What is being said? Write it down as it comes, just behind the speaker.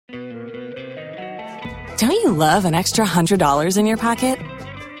Don't you love an extra $100 in your pocket?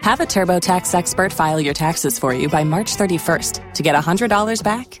 Have a TurboTax expert file your taxes for you by March 31st to get $100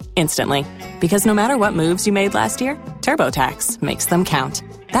 back instantly. Because no matter what moves you made last year, TurboTax makes them count.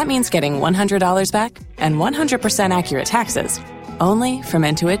 That means getting $100 back and 100% accurate taxes, only from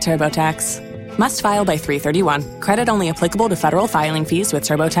Intuit TurboTax. Must file by 3/31. Credit only applicable to federal filing fees with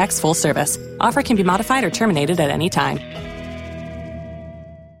TurboTax full service. Offer can be modified or terminated at any time.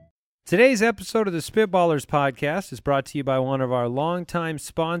 Today's episode of the Spitballers podcast is brought to you by one of our longtime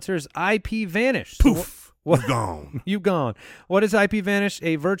sponsors, IPVanish. Poof. What? Gone. You gone. What is IPVanish?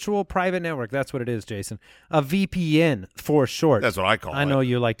 A virtual private network. That's what it is, Jason. A VPN for short. That's what I call it. I know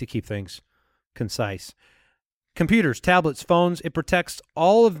you like to keep things concise. Computers, tablets, phones, it protects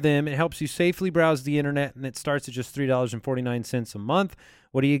all of them. It helps you safely browse the internet, and it starts at just $3.49 a month.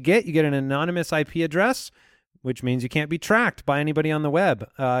 What do you get? You get an anonymous IP address, which means you can't be tracked by anybody on the web.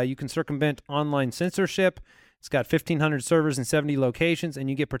 You can circumvent online censorship. It's got 1,500 servers in 70 locations, and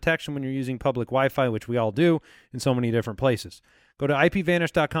you get protection when you're using public Wi-Fi, which we all do in so many different places. Go to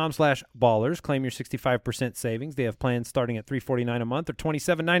ipvanish.com/ballers. Claim your 65% savings. They have plans starting at $349 a month or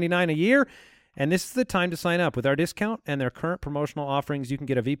 $27.99 a year. And this is the time to sign up. With our discount and their current promotional offerings, you can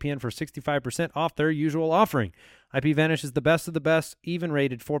get a VPN for 65% off their usual offering. IPVanish is the best of the best, even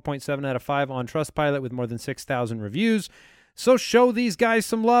rated 4.7 out of 5 on Trustpilot with more than 6,000 reviews. So show these guys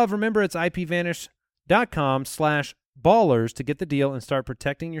some love. Remember, it's ipvanish.com/ballers to get the deal and start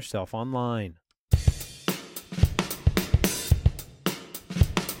protecting yourself online.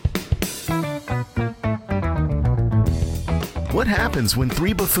 What happens when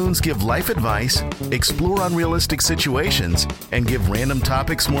three buffoons give life advice, explore unrealistic situations, and give random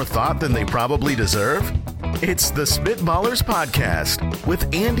topics more thought than they probably deserve? It's the Spitballers Podcast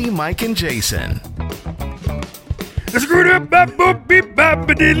with Andy, Mike, and Jason. Screw up, bop, boop, beep, bop,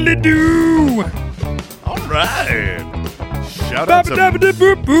 diddly doo. All right. Shout out to...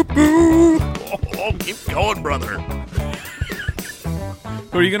 boop, boop, boop. Oh, keep going, brother.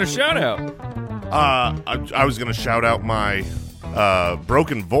 Who are you going to shout out? I was going to shout out my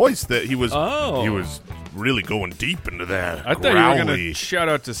broken voice that he was really going deep into that. I thought you were going to shout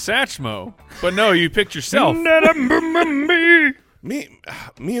out to Satchmo, but no, you picked yourself. me and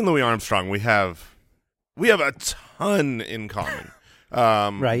Louis Armstrong, we have a ton in common.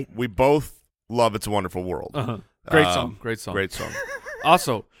 Right. We both love It's a Wonderful World. Uh-huh. Great song.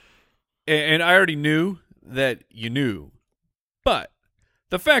 Also, and I already knew that you knew, but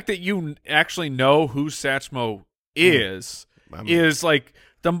the fact that you actually know who Satchmo is like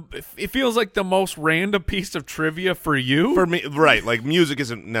it feels like the most random piece of trivia for you. For me, right? Like music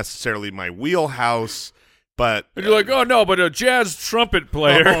isn't necessarily my wheelhouse, but and you're like, oh no, but a jazz trumpet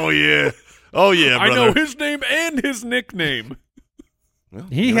player. Oh yeah, brother. I know his name and his nickname. Well,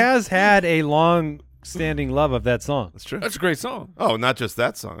 He has had a long-standing love of that song. That's true. That's a great song. Oh, not just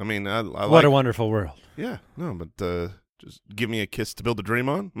that song. I mean, I What a Wonderful World. Yeah, no, but just give me a kiss to build a dream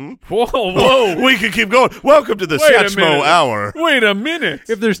on. Hmm? Whoa! We can keep going. Welcome to the Satchmo Hour. Wait a minute.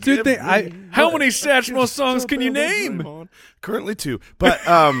 If there's two things, How many Satchmo songs can you name? Currently 2, but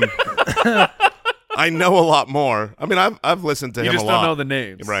I know a lot more. I mean, I've listened to him a lot. You just don't know the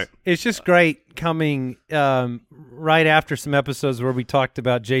names, right? It's just great coming right after some episodes where we talked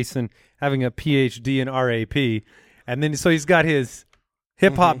about Jason having a PhD in RAP, and then so he's got his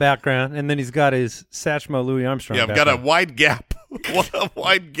hip-hop background, and then he's got his Satchmo Louis Armstrong Yeah, I've background. got a wide gap. A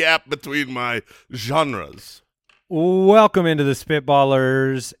wide gap between my genres. Welcome into the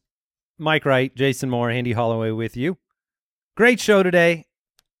Spitballers. Mike Wright, Jason Moore, Andy Holloway with you. Great show today.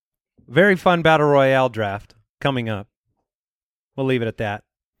 Very fun Battle Royale draft coming up. We'll leave it at that.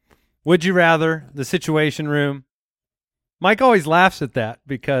 Would you rather, the Situation Room? Mike always laughs at that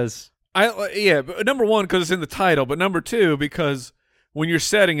because... but number one, because it's in the title, but number two, because... when you're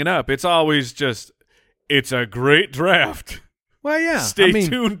setting it up, it's always just, it's a great draft. Well, yeah. Stay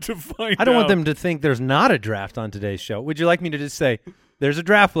tuned to find out. I don't want them to think there's not a draft on today's show. Would you like me to just say, there's a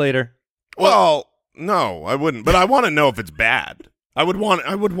draft later? Well, no, I wouldn't. But I want to know if it's bad. I would want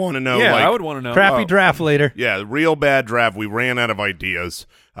to know. Yeah, like, I would want to know. Crappy draft later. Yeah, real bad draft. We ran out of ideas.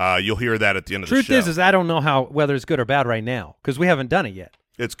 You'll hear that at the end of the show. Truth is I don't know whether it's good or bad right now because we haven't done it yet.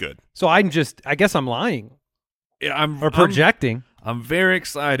 It's good. So I guess I'm lying. Yeah, I'm projecting. I'm very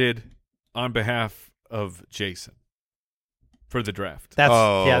excited on behalf of Jason for the draft. This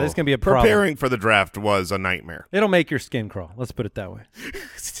is going to be a problem. Preparing for the draft was a nightmare. It'll make your skin crawl. Let's put it that way.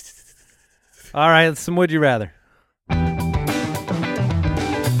 All right, some Would You Rather.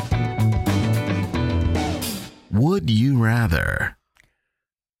 Would you rather?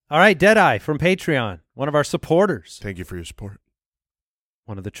 All right, Deadeye from Patreon, one of our supporters. Thank you for your support.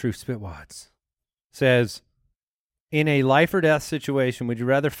 One of the true spitwads. says, in a life or death situation, would you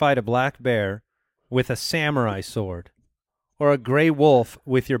rather fight a black bear with a samurai sword or a gray wolf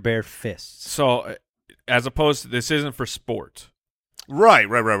with your bare fists? So, as opposed to, this isn't for sport. Right.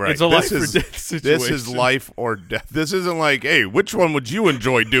 It's a life or death situation. This is life or death. This isn't like, hey, which one would you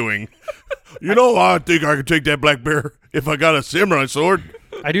enjoy doing? I think I could take that black bear if I got a samurai sword.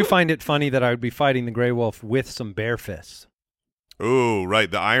 I do find it funny that I would be fighting the gray wolf with some bare fists. Ooh, right,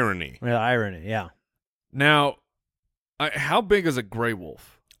 the irony. The irony, yeah. Now, how big is a gray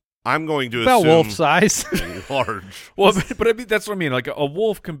wolf? I'm going to about assume wolf size. large. Well, but I mean, that's what I mean. Like a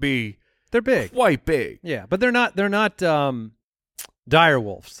wolf can be They're big. quite big. Yeah, but they're not dire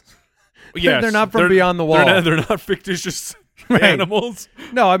wolves. Yes, they're not from beyond the wall. They're not fictitious Right. animals.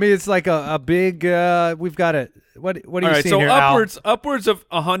 No, I mean it's like a big. We've got a what are you right, seeing so here? upwards of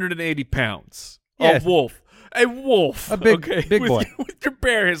 180 pounds. Yeah. A wolf. A wolf. A big- okay? big with, boy. With your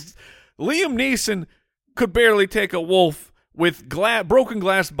bear. Liam Neeson could barely take a wolf with broken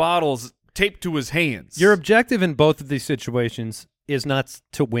glass bottles taped to his hands. Your objective in both of these situations is not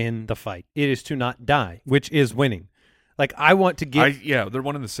to win the fight. It is to not die, which is winning. Like I want to get. Yeah, they're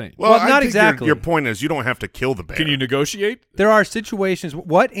one and the same. Well, I not think exactly. Your point is you don't have to kill the bear. Can you negotiate? There are situations.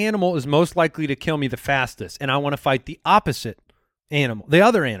 What animal is most likely to kill me the fastest? And I want to fight the opposite animal, the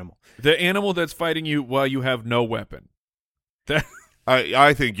other animal. The animal that's fighting you while you have no weapon.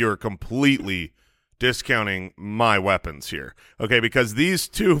 I think you're completely discounting my weapons here. Okay, because these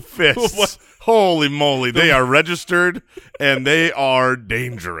two fists, holy moly, they are registered and they are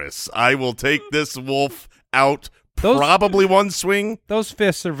dangerous. I will take this wolf out probably one swing. Those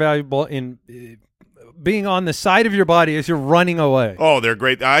fists are valuable in being on the side of your body as you're running away. Oh, they're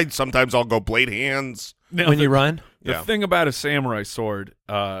great. Sometimes I'll go blade hands. Now, when you run? The thing about a samurai sword,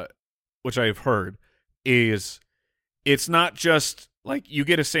 which I've heard, is it's not just like you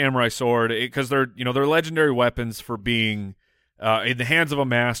get a samurai sword because they're legendary weapons for being in the hands of a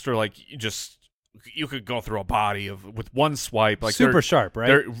master. Like you could go through a body with one swipe. Like super sharp, right?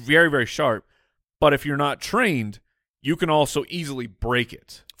 They're very, very sharp. But if you're not trained, you can also easily break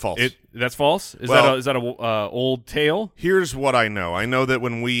it. False. That's false? Is that a old tale? Here's what I know. I know that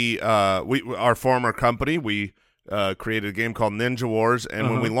when we our former company, we created a game called Ninja Wars, and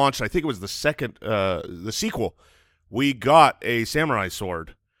when we launched, I think it was the sequel, we got a samurai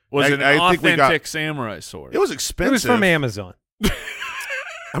sword. Was it an authentic samurai sword? It was expensive. It was from Amazon.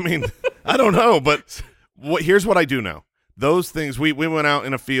 I mean, I don't know, but here's what I do know. Those things, we went out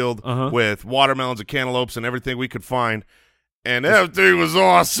in a field with watermelons and cantaloupes and everything we could find, and everything was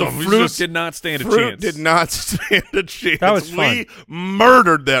awesome. Fruit did not stand a chance. Fruit did not stand a chance. That was fun. We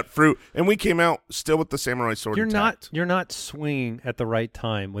murdered that fruit, and we came out still with the samurai sword intact. You're not swinging at the right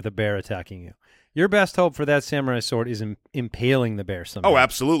time with a bear attacking you. Your best hope for that samurai sword is impaling the bear somehow. Oh,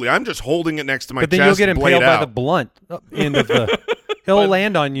 absolutely. I'm just holding it next to my chest. But then you'll get impaled by out. the blunt end of the. He'll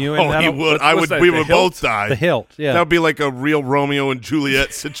land on you. And he would. We would both die. The hilt. Yeah, that would be like a real Romeo and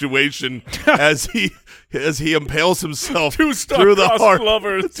Juliet situation as he impales himself through the heart.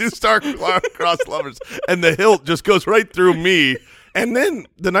 Lovers. Two star-crossed lovers, and the hilt just goes right through me. And then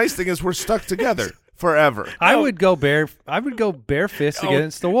the nice thing is we're stuck together forever. I would go bare fist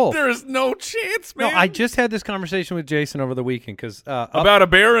against the wolf. There is no chance, man. No, I just had this conversation with Jason over the weekend because about a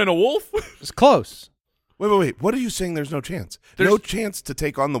bear and a wolf. It's close. Wait. What are you saying? There's no chance. No chance to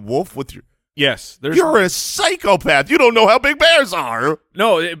take on the wolf with your. Yes, you're a psychopath. You don't know how big bears are.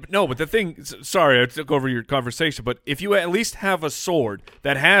 No, but the thing. Sorry, I took over your conversation. But if you at least have a sword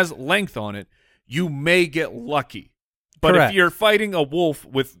that has length on it, you may get lucky. But Correct. if you're fighting a wolf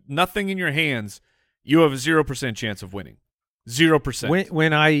with nothing in your hands, you have a 0% chance of winning.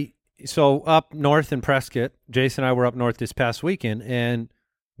 0%. So up north in Prescott, Jason and I were up north this past weekend, and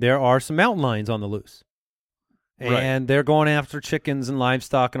there are some mountain lions on the loose. And they're going after chickens and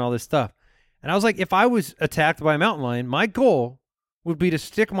livestock and all this stuff. And I was like, if I was attacked by a mountain lion, my goal would be to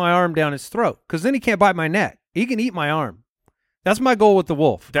stick my arm down his throat because then he can't bite my neck. He can eat my arm. That's my goal with the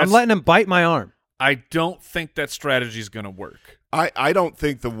wolf. I'm letting him bite my arm. I don't think that strategy is going to work. I don't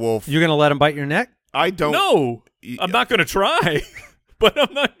think the wolf. You're going to let him bite your neck? I don't. No, I'm not going to try. But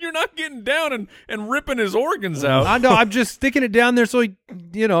you're not getting down and ripping his organs out. I know. I'm just sticking it down there so he,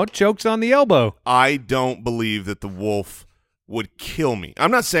 chokes on the elbow. I don't believe that the wolf would kill me.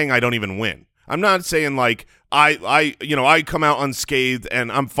 I'm not saying I don't even win. I'm not saying like I come out unscathed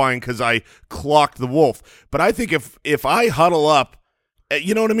and I'm fine because I clocked the wolf. But I think if I huddle up,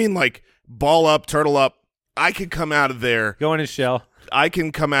 you know what I mean? Like ball up, turtle up, I can come out of there. Go in his shell. I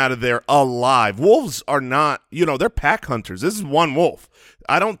can come out of there alive. Wolves are not, they're pack hunters. This is one wolf.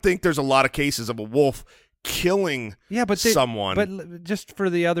 I don't think there's a lot of cases of a wolf killing someone. But just for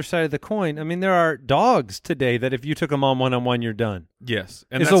the other side of the coin, I mean, there are dogs today that if you took them on one-on-one, you're done. Yes.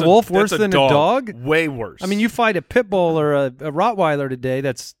 And is a wolf worse than a dog? Way worse. I mean, you fight a pit bull or a Rottweiler today,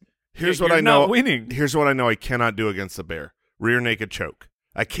 Here's what I know. Not winning. Here's what I know I cannot do against the bear. Rear naked choke.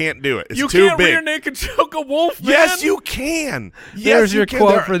 I can't do it. It's you too can't big. rear naked choke a wolf, man. Yes, you can. There's your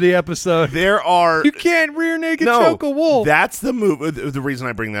quote for the episode. You can't rear naked choke a wolf. That's the move. The reason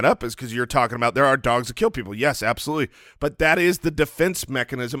I bring that up is because you're talking about there are dogs that kill people. Yes, absolutely. But that is the defense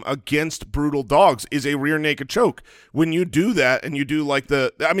mechanism against brutal dogs is a rear naked choke. When you do that and you do like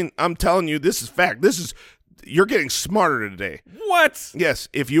I'm telling you, this is fact. You're getting smarter today. What? Yes.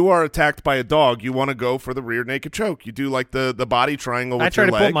 If you are attacked by a dog, you want to go for the rear naked choke. You do like the body triangle with your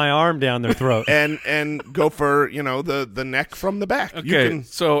leg. I try to put my arm down their throat. and go for, the neck from the back. Okay.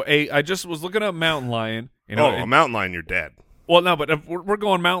 So I just was looking up mountain lion. A mountain lion, you're dead. Well, no, but we're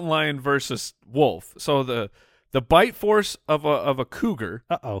going mountain lion versus wolf. So the bite force of a cougar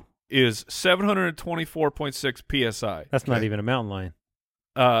is 724.6 psi. That's not even a mountain lion.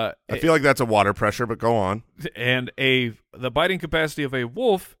 I feel like that's a water pressure, but go on. And the biting capacity of a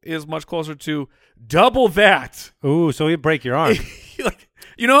wolf is much closer to double that. Ooh, so he'd break your arm.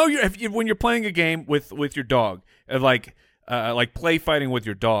 When you're playing a game with your dog, like play fighting with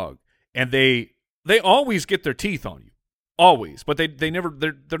your dog, and they always get their teeth on you, always, but they never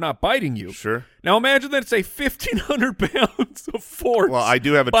they're not biting you. Sure. Now imagine that it's a 1,500 pounds of force. Well, I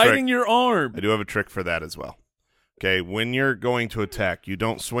do have a biting trick. your arm. I do have a trick for that as well. Okay, when you're going to attack, you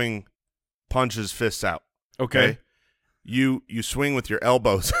don't swing punches, fists out. Okay? You swing with your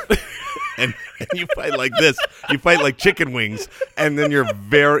elbows, and you fight like this. You fight like chicken wings, and then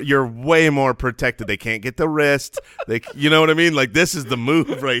you're way more protected. They can't get the wrist. You know what I mean? Like this is the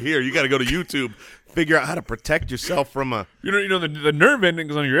move right here. You got to go to YouTube, figure out how to protect yourself from a. The nerve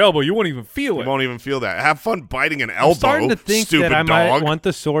endings on your elbow. You won't even feel it. You won't even feel that. Have fun biting an elbow. I'm starting to think stupid that I might dog. want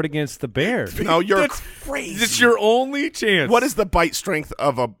the sword against the bear. No, you're crazy. It's your only chance. What is the bite strength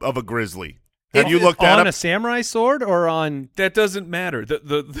of a grizzly? Have you looked that on up? a samurai sword or on? That doesn't matter.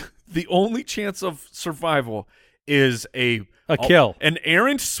 The only chance of survival is a kill, an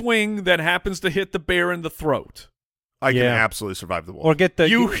errant swing that happens to hit the bear in the throat. I can absolutely survive the wolf. Or get the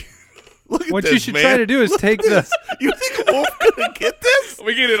Look at what this, you should man. try to do is take the. You think a wolf gonna get this?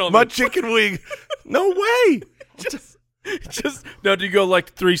 We get it on my chicken wing. No way. Just now, do you go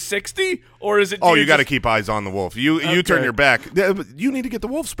like 360 or is it? You got to keep eyes on the wolf. You turn your back. You need to get the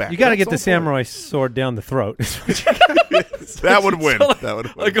wolf's back. You got to get the samurai sword down the throat. That would win. That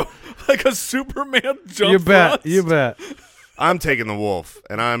would win. Like a Superman jump. You bet. I'm taking the wolf,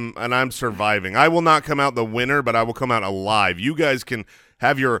 and I'm surviving. I will not come out the winner, but I will come out alive. You guys can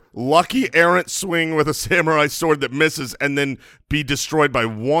have your lucky errant swing with a samurai sword that misses and then be destroyed by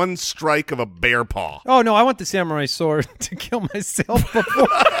one strike of a bear paw. Oh, no, I want the samurai sword to kill myself before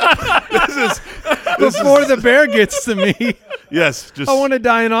the bear gets to me. Yes. I want to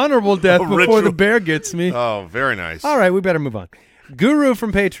die an honorable death before the bear gets me. Oh, very nice. All right, we better move on. Guru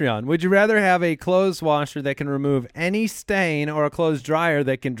from Patreon, would you rather have a clothes washer that can remove any stain or a clothes dryer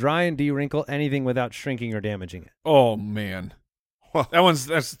that can dry and de-wrinkle anything without shrinking or damaging it? Oh, man.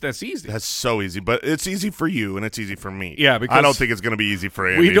 That's easy. That's so easy, but it's easy for you and it's easy for me. Yeah, because I don't think it's going to be easy for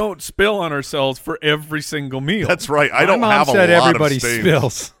Andy. We don't spill on ourselves for every single meal. That's right. I don't have a lot everybody of stains.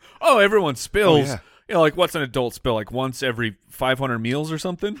 spills. Oh, everyone spills. Oh, yeah. Like what's an adult spill? Like once every 500 meals or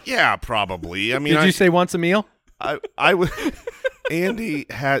something? Yeah, probably. I mean, did you say once a meal? I would. Andy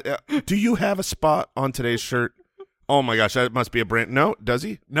had. Do you have a spot on today's shirt? Oh my gosh, that must be a brand. No, does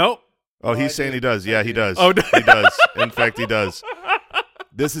he? No. Oh, he's saying he does. Yeah, he does. Oh, he does. In fact, he does.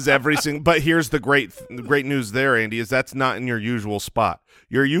 This is every single. But here's the great news there, Andy, is that's not in your usual spot.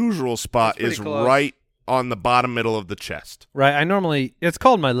 Your usual spot is close. right on the bottom middle of the chest. Right. It's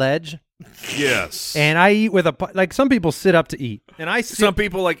called my ledge. Yes. And I eat with like some people sit up to eat, and some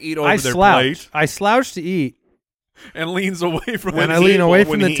people like eat over their slouch. plate. I slouch to eat. And leans away from when I lean away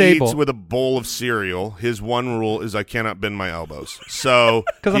from the when table. he eats with a bowl of cereal, his one rule is I cannot bend my elbows. So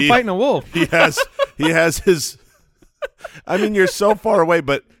because I'm fighting a wolf. He has his. I mean, you're so far away,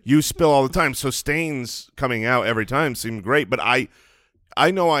 but you spill all the time. So stains coming out every time seem great. But I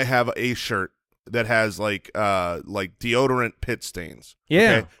know I have a shirt that has like deodorant pit stains.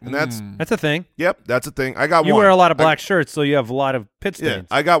 Yeah, okay? And that's a thing. Yep, that's a thing. I got you one. wear a lot of black shirts, so you have a lot of pit stains.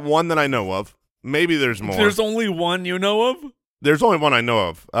 Yeah, I got one that I know of. Maybe there's more. There's only one you know of? There's only one I know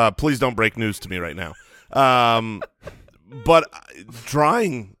of. Please don't break news to me right now. But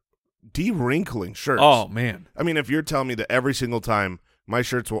drying, de-wrinkling shirts. Oh, man. I mean, if you're telling me that every single time My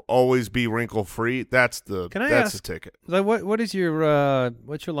shirts will always be wrinkle free. That's the that's the ticket. Like what is your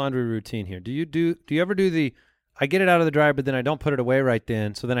what's your laundry routine here? Do you ever do the I get it out of the dryer, but then I don't put it away right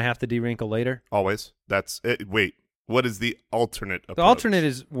then, so then I have to de-wrinkle later? Always. That's it. Wait, what is the alternate approach? The alternate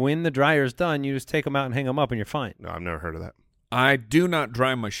is when the dryer is done, you just take them out and hang them up, and you're fine. No, I've never heard of that. I do not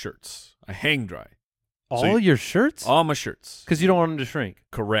dry my shirts. I hang dry. All your shirts? All my shirts. Because you don't want them to shrink.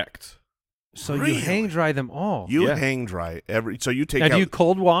 Correct. So Really? you hang dry them all. You hang dry so you take now, out. do you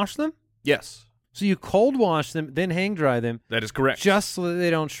cold wash them? Yes. So you cold wash them, then hang dry them. That is correct. Just so that they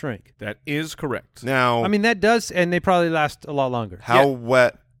don't shrink. That is correct. Now, I mean, that does, and they probably last a lot longer. how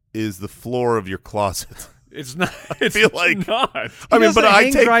wet is the floor of your closet? It's not. It's feel like- not. I mean, but I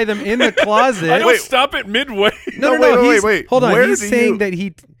hang take. dry them in the closet. I don't Wait. stop it midway. No, wait. Hold on. Where He's do saying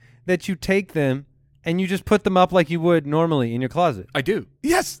you- that you take them and you just put them up like you would normally in your closet. I do.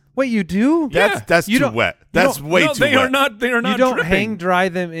 Yes, Wait, you do? that's You too don't- wet. you That's don't- way No, too they wet. are not. They are not. You don't dripping. hang dry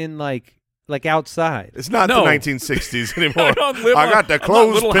them in like outside. It's not No. the 1960s anymore. I don't live I on, got the I'm not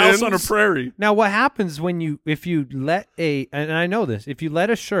clothespins. Little House on a Prairie. Now, what happens if you let and I know this, if you let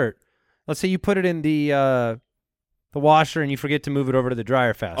a shirt, let's say you put it in the washer and you forget to move it over to the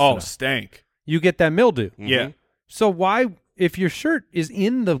dryer fast Oh, enough, stank. you get that mildew. Yeah. So why, if your shirt is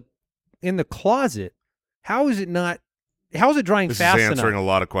in the closet, how is it drying This fast is answering enough? a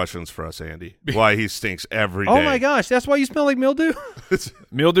lot of questions for us, Andy. Why he stinks every day. Oh my gosh, that's why you smell like mildew?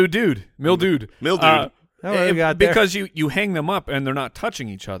 Mildew dude. Mildewed. Oh, what do we got there? because you hang them up and they're not touching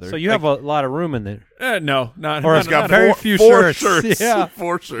each other. So you have a lot of room in there. No, not. Or not, it's got not- very few four shirts. Yeah.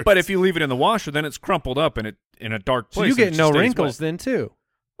 4 shirts. But if you leave it in the washer, then it's crumpled up and in a dark So place. you and get it no just stays wrinkles wet. then too.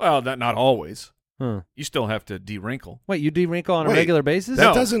 Well, not always. Huh. You still have to de-wrinkle. Wait, you de-wrinkle on a Wait, regular basis? that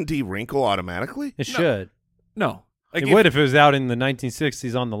No. doesn't de-wrinkle automatically? It should. No. Like It would if it was out in the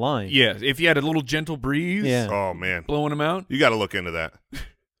 1960s on the line. Yeah, if you had a little gentle breeze Yeah. Oh, man. blowing them out. You got to look into that.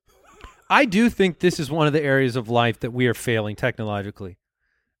 I do think this is one of the areas of life that we are failing technologically.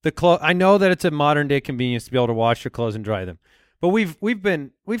 I know that it's a modern day convenience to be able to wash your clothes and dry them, but we've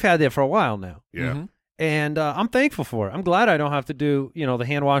had that for a while now, Yeah. Mhm. and I'm thankful for it. I'm glad I don't have to do the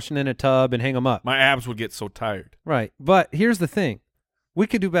hand washing in a tub and hang them up. My abs would get so tired. Right, but here's the thing: we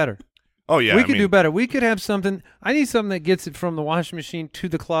could do better. Oh, yeah. we I could mean, do better. We could have something. I need something that gets it from the washing machine to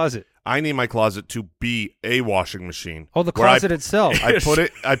the closet. I need my closet to be a washing machine. Oh, the where I- closet itself.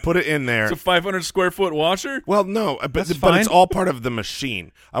 I put it in there. It's a 500 square foot washer. Well, no, but That's it's fine. all part of the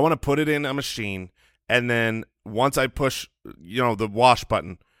machine. I want to put it in a machine, and then once I push, the wash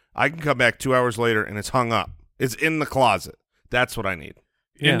button, I can come back 2 hours later, and it's hung up. It's in the closet. That's what I need.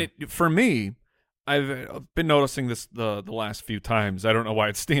 And Yeah. for me, I've been noticing this the last few times. I don't know why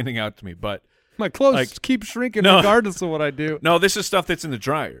it's standing out to me, but My clothes Like- keep shrinking No. regardless of what I do. no, this is stuff that's in the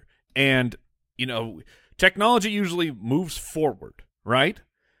dryer. And, technology usually moves forward, right?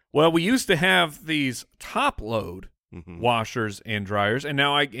 Well, we used to have these top load Mhm. washers and dryers, and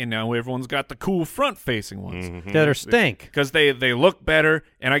now everyone's got the cool front facing ones. Mhm. That are stank. Because they look better,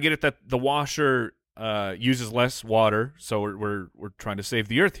 and I get it that the washer uses less water, so we're trying to save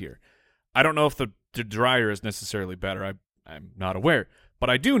the earth here. I don't know if the dryer is necessarily better. I'm not aware, but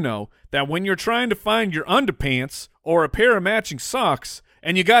I do know that when you're trying to find your underpants or a pair of matching socks,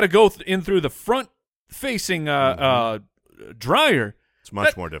 and you got to go in through the front facing dryer, It's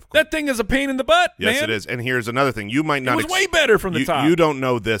much more difficult. that thing is a pain in the butt. Yes, man. it is. And here's another thing. You might It not. was way better from the top. You don't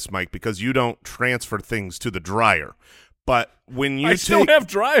know this, Mike, because you don't transfer things to the dryer. But when you I still have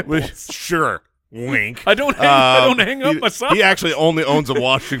Well, dryables. sure, wink. I don't hang up my socks. He actually only owns a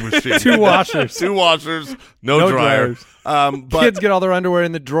washing machine. 2 washers. 2 washers, no No dryer. dryers. But Kids get all their underwear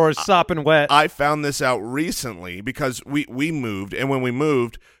in the drawers, sopping wet. I found this out recently because we moved, and when we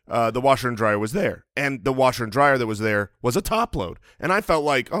moved, the washer and dryer was there, and the washer and dryer that was there was a top load, and I felt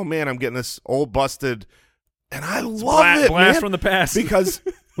like, oh man, I'm getting this old busted, and I love it, blast man, from the past. because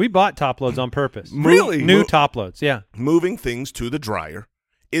We bought top loads on purpose. Really? New top loads, yeah. moving things to the dryer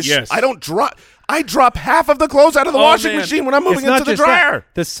is Yes. I drop half of the clothes out of the Oh, washing man. machine when I'm moving It's not into the just that. dryer.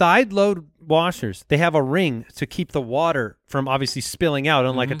 The side load washers, they have a ring to keep the water from obviously spilling out,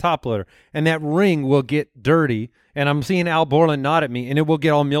 unlike Mm-hmm. a top loader. And that ring will get dirty. And I'm seeing Al Borland nod at me, and it will get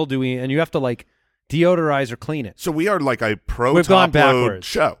all mildewy, and you have to deodorize or clean it. So we are like a pro We've gone top load backwards.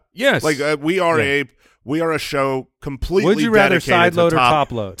 show. Yes. Like we are Yeah. a show completely. Would you rather dedicated side to load or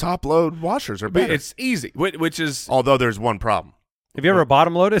top load? Top load washers are better. It's easy, which is Although there's one problem. Have you ever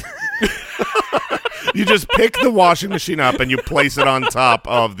bottom loaded? You just pick the washing machine up and you place it on top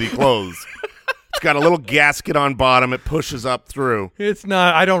of the clothes. It's got a little gasket on bottom. It pushes up through. It's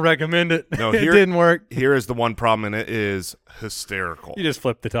not. I don't recommend it. No, it here- didn't work. Here is the one problem, and it is hysterical. You just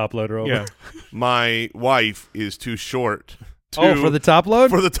flip the top loader over. yeah. My wife is too short for the top load?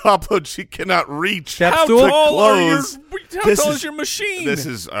 For the top load, she cannot reach. How stool? tall This is your machine? This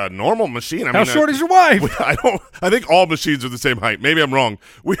is a normal machine. How short is your wife? I think all machines are the same height. Maybe I'm wrong.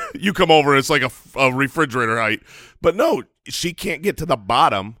 You come over, it's like a refrigerator height. But no, she can't get to the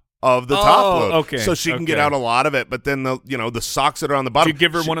bottom of the top load. Okay. So she can get out a lot of it, but then the socks that are on the bottom. Did you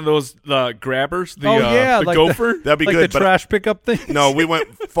give her one of those grabbers? The like gopher? That'd be like good. the trash pickup thing? No, we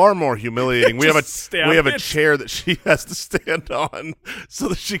went far more humiliating. We have a it. chair that she has to stand on so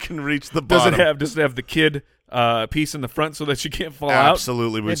that she can reach the bottom. Does it have the kid piece in the front so that she can't fall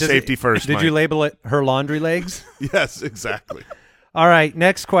Absolutely. With safety first. Did Mike. you label it her laundry legs? Yes, exactly. All right,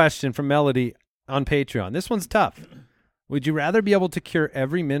 next question from Melody on Patreon. This one's tough. Would you rather be able to cure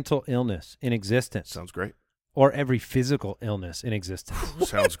every mental illness in existence Sounds great. or every physical illness in existence?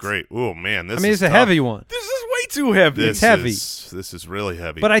 Sounds great. Oh man, this it's is a tough. heavy one. This is way too heavy. It's heavy. This is really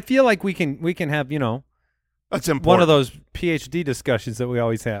heavy. But I feel like we can have, that's important. one of those PhD discussions that we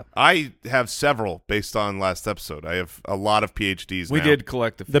always have. I have several based on last episode. I have a lot of PhDs We now. did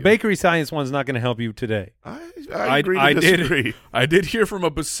collect a few. The bakery science one's not going to help you today. I agree to disagree. I did hear from a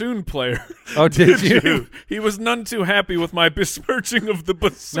bassoon player. Oh, did you? He was none too happy with my besmirching of the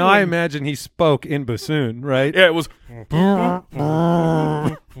bassoon. No, I imagine he spoke in bassoon, right? Yeah, it was.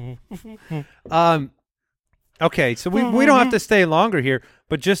 Okay, so we don't have to stay longer here,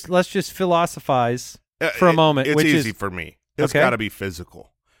 but let's just philosophize for a moment. It's which easy is, for me. It's Okay. got to be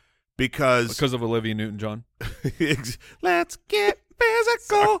physical because Because of Olivia Newton-John. let's get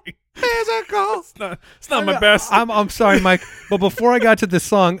physical. Physical. It's not my best. I'm sorry, Mike, but before I got to the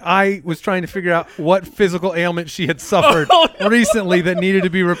song, I was trying to figure out what physical ailment she had suffered recently that needed to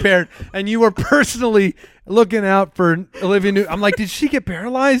be repaired, and you were personally looking out for Olivia Newton. I'm like, did she get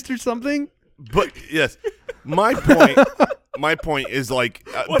paralyzed or something? But yes, my point is like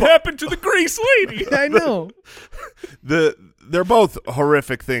What happened to the Grease lady? I know. They're both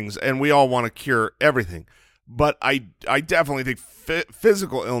horrific things, and we all want to cure everything. But I definitely think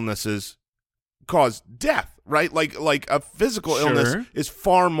physical illnesses cause death, right? Like a physical illness is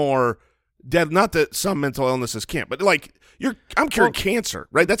far more dead. Not that some mental illnesses can't, but like I'm curing cancer,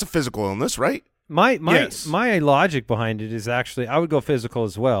 right? That's a physical illness, right? My Yes. my logic behind it is actually I would go physical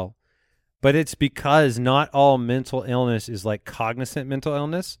as well, but it's because not all mental illness is like cognizant mental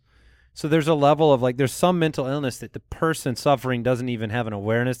illness. So there's a level of there's some mental illness that the person suffering doesn't even have an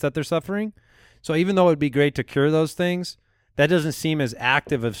awareness that they're suffering. So even though it would be great to cure those things, that doesn't seem as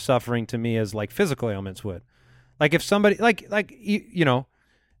active of suffering to me as like physical ailments would. Like if somebody there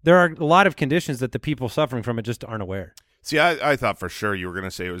are a lot of conditions that the people suffering from it just aren't aware. See, I thought for sure you were going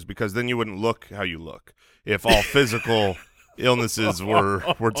to say it was because then you wouldn't look how you look if all physical illnesses were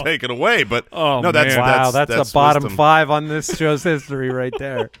taken away. But no, that's the bottom wisdom. 5 on this show's history right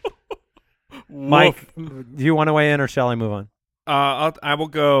there. Mike, do you want to weigh in or shall I move on? I will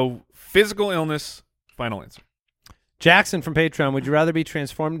go physical illness. Final answer. Jackson from Patreon, would you rather be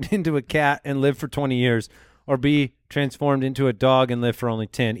transformed into a cat and live for 20 years or be transformed into a dog and live for only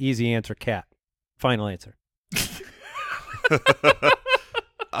 10? Easy answer, cat. Final answer.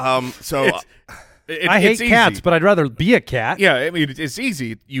 So I hate cats, easy. but I'd rather be a cat. Yeah, I mean, it's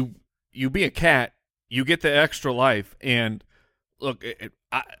easy. You be a cat, you get the extra life, and look,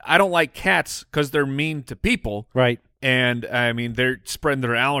 I don't like cats because they're mean to people. Right. And I mean, they're spreading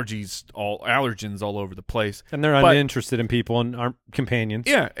their allergens all over the place, And they're uninterested in people and aren't companions.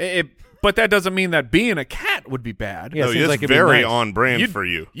 Yeah, but that doesn't mean that being a cat would be bad. Yeah, no, seems it's like it'd be very nice. on brand for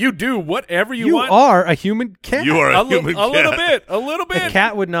you. You do whatever you You want. are a human cat. You are a human a little cat. bit, a little bit. A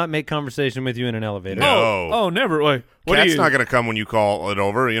cat would not make conversation with you in an elevator. No. Oh, never. Wait, what Cat's do you? not going to come when you call it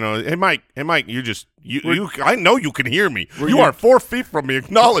over. You know, hey Mike, you just you. I know you can hear me. You are 4 feet from me.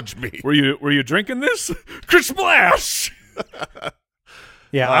 Acknowledge me. Were you drinking this? Splash.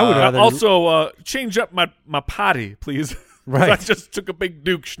 Yeah, I would rather. Also, change up my potty, please. Right. I just took a big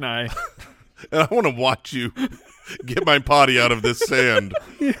Duke Schnei. And I want to watch you get my potty out of this sand.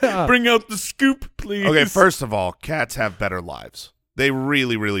 Yeah. Bring out the scoop, please. Okay, first of all, cats have better lives. They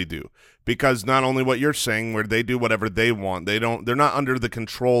really, really do. Because not only what you're saying, where they do whatever they want, they're not under the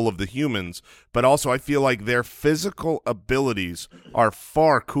control of the humans, but also I feel like their physical abilities are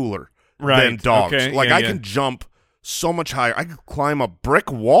far cooler than dogs. Okay. Like Yeah, I can jump so much higher. I can climb a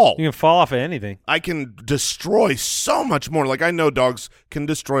brick wall. You can fall off of anything. I can destroy so much more. Like I know dogs can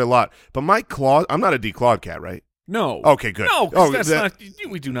destroy a lot, but my claw, I'm not a declawed cat, right? No. Okay, good. No, 'cause that's not.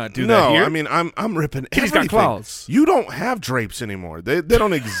 We do not do that No, here. I mean I'm ripping Kitty's got everything. claws. You don't have drapes anymore. They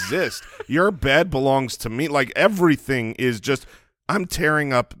don't exist. Your bed belongs to me. Like everything is just. I'm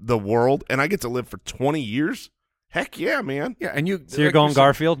tearing up the world, and I get to live for 20 years. Heck yeah, man. Yeah, and you. So you're going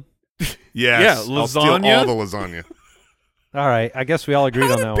Garfield? Yes. Yeah, I'll steal lasagna? all the lasagna. All right, I guess we all agreed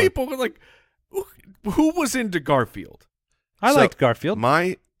How on did that one. people were like, who was into Garfield? I So, liked Garfield.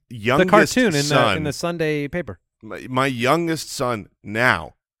 My youngest The cartoon son, in the Sunday paper. my youngest son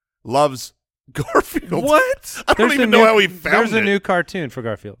now loves Garfield. What? I don't even know how he found There's it. a new cartoon for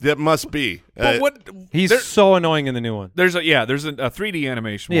Garfield. That must be. But what? He's so annoying in the new one. There's a 3D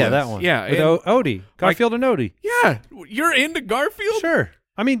animation. Yeah, one. that one. Yeah, with and- Odie, Garfield and Odie. yeah. You're into Garfield? Sure.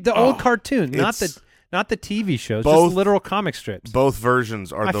 I mean the old cartoon, not it's- the TV shows, both- just literal comic strips. Both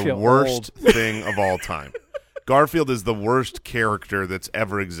versions are I the feel worst old. thing of all time. Garfield is the worst character that's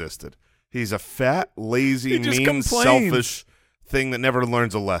ever existed. He's a fat, lazy, He just mean, complains. selfish thing that never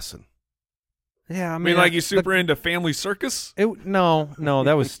learns a lesson. Yeah, I I mean, mean, like you super into Family Circus? No,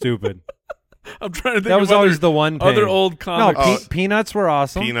 that was stupid. I'm trying to think That was of always other, the one. other pain. old No, comics. Peanuts were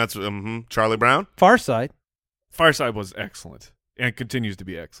awesome. Peanuts, Charlie Brown. Far Side. Farside was excellent and continues to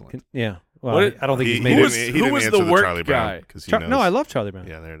be excellent. Yeah. Well, What- I don't think He- he's he made didn't- it. he Who didn't was answer the work Charlie Brown guy? 'cause he No, I knows. love Charlie Brown.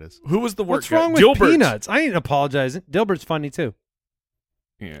 Yeah, there it is. Who was the work What's guy? wrong with Dilbert. Peanuts? I ain't apologizing. Dilbert's funny too.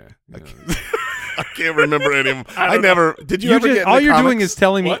 Yeah. I can't remember any of them. I I don't never. Did you You ever just, get all into you're doing comics? is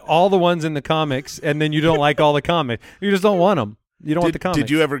telling me What? all the ones in the comics, and then you don't like all the comics. You just don't want them. You don't want the comics. Did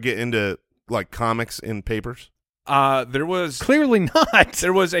you ever get into like comics in papers? There was Clearly not.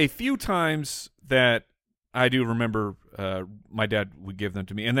 there was a few times that I do remember my dad would give them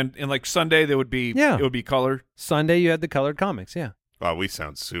to me, and then in like Sunday they would be Yeah. it would be color. Sunday you had the colored comics. Yeah. Oh, we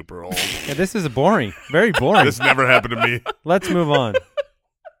sound super old. Yeah, this is boring. Very boring. This never happened to me. Let's move on.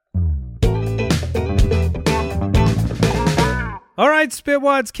 All right,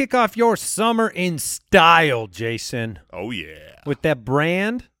 Spitwads, kick off your summer in style, Jason, Oh yeah. with that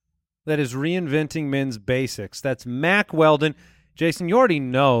brand that is reinventing men's basics. That's Mack Weldon. Jason, you already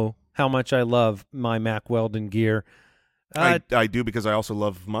know how much I love my Mack Weldon gear. I do because I also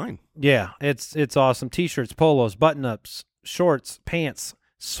love mine. Yeah, it's awesome. T-shirts, polos, button-ups, shorts, pants,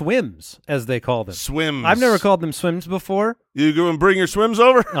 swims, as they call them. Swims. I've never called them swims before. You go and bring your swims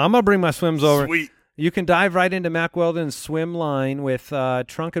over. I'm going to bring my swims over. Sweet. You can dive right into Mack Weldon's swim line with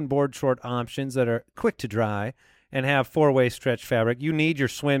trunk and board short options that are quick to dry and have four-way stretch fabric. You need your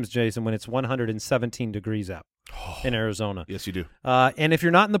swims, Jason, when it's 117 degrees out in Arizona. Yes, you do. And if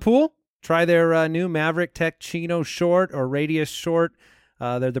you're not in the pool, try their new Maverick Tech Chino short or Radius short.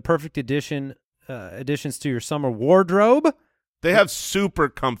 They're the perfect additions to your summer wardrobe. They have super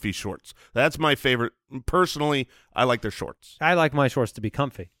comfy shorts. That's my favorite. Personally, I like their shorts. I like my shorts to be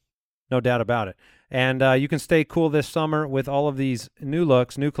comfy. No doubt about it. And you can stay cool this summer with all of these new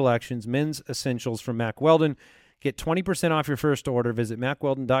looks, new collections, men's essentials from Mack Weldon. Get 20% off your first order. Visit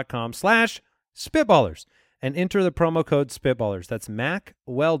MackWeldon.com/Spitballers and enter the promo code Spitballers. That's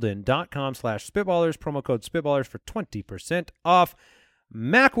MackWeldon.com/Spitballers, promo code Spitballers for 20% off.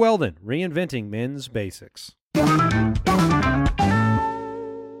 Mack Weldon, reinventing men's basics.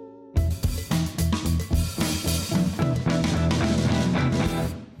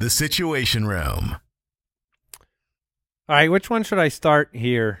 The Situation Room. All right, which one should I start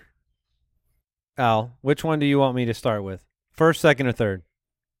here? Al, which one do you want me to start with? First, second, or third?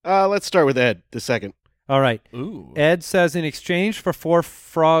 Let's start with Ed, the second. All right. Ooh. Ed says, in exchange for 4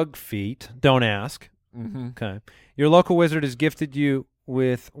 frog feet, don't ask. Mm-hmm. Okay. Your local wizard has gifted you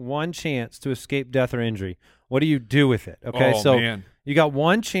with one chance to escape death or injury. What do you do with it? Okay, Oh, so man. you got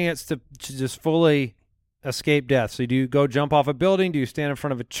one chance to just fully escape death. So do you go jump off a building? Do you stand in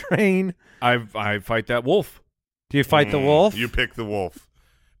front of a train? I fight that wolf. Do you fight the wolf? You pick the wolf.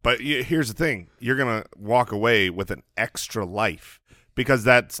 But here's the thing. You're going to walk away with an extra life because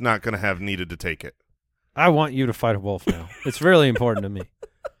that's not going to have needed to take it. I want you to fight a wolf now. It's really important to me.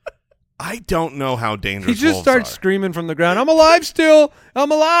 I don't know how He dangerous just wolves starts are. screaming from the ground, I'm alive still!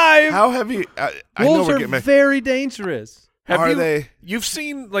 I'm alive! How have you I know Wolves we're are getting very dangerous. Are they? You've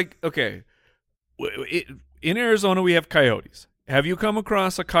seen, like, okay, in Arizona we have coyotes. Have you come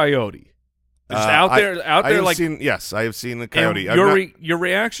across a coyote? Just out there, I have like, seen, yes, I have seen the and coyote. your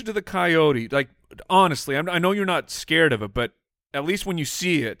reaction to the coyote, like, honestly, I know you're not scared of it, but at least when you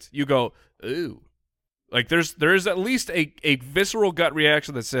see it, you go, ooh. Like, there's at least a visceral gut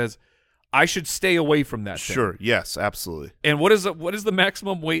reaction that says, I should stay away from that thing. Sure, yes, absolutely. And what is the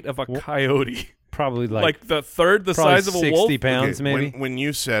maximum weight of a coyote? Probably Like the third the probably size of a 60 wolf? pounds, Okay, maybe. When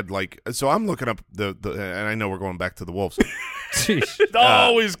you said, like, so I'm looking up the and I know we're going back to the wolves. Sheesh. It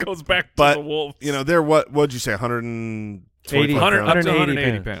always goes back to but, the wolves. You know, they're what'd you say, 120 80. 100, up to 180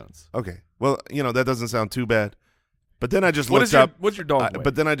 180 pounds. Okay. Well, you know, that doesn't sound too bad. But then I just What looked is your, up what's your dog weigh?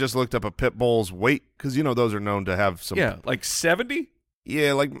 but then I just looked up a pit bull's weight because you know those are known to have some yeah, like 70?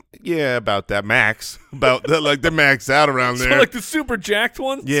 Yeah, about that max. About that, like they're maxed out around So there. like the super jacked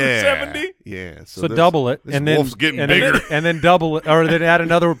ones? Yeah. 70? Yeah. So double it, this and then wolf's getting and bigger. then, and then double it, or then add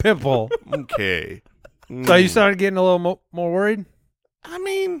another pit bull. Okay. So you started getting a little more worried. I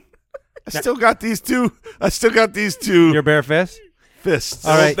mean, I still got these two. Your bare fist. fists.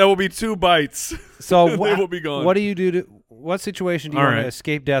 All right. That will be 2 bites. So They will be gone. What do you do? What situation do you All want right. to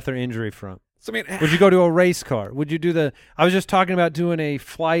escape death or injury from? So, I mean, Would you go to a race car? Would you do the? I was just talking about doing a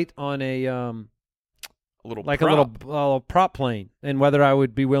flight on a a little like prop. a little prop plane, and whether I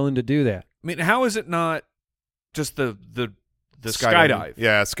would be willing to do that. I mean, how is it not just the skydive?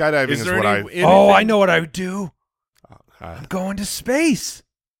 Yeah, skydiving is there what I. anything- Oh, I know what I would do. I I'm going to space.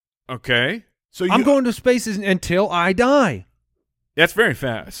 Okay. so I'm going to space until I die. That's very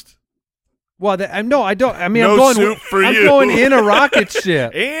fast. Well, no, I don't. I mean, No I'm going. soup for I'm you. going in a rocket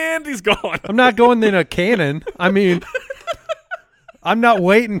ship. And he's gone. I'm not going in a cannon. I mean, I'm not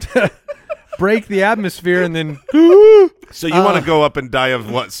waiting to break the atmosphere and then. So you want to go up and die of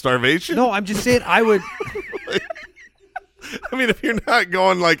what? Starvation? No, I'm just saying I would. I mean, if you're not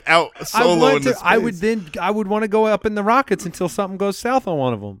going like out solo into space. I would want to go up in the rockets until something goes south on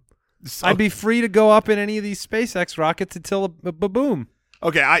one of them. So- I'd be free to go up in any of these SpaceX rockets until a boom.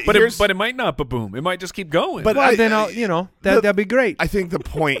 Okay, But it might not ba-boom. It might just keep going. But Well, then that'd be great. I think the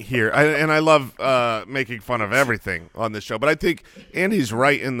point here, and I love making fun of everything on this show, but I think Andy's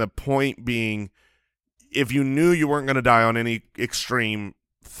right in the point being, if you knew you weren't going to die on any extreme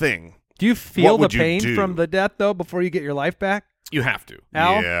thing, Do you feel the would you pain do? from the death though before you get your life back, you have to.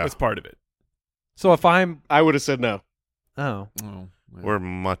 Al? Yeah. That's part of it. So if I'm I would have said no. oh, Oh, we're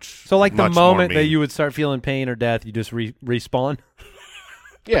much. so like the much more moment that mean. you would start feeling pain or death, you just respawn.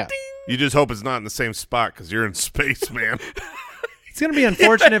 Yeah. You just hope it's not in the same spot because you're in space, man. It's gonna be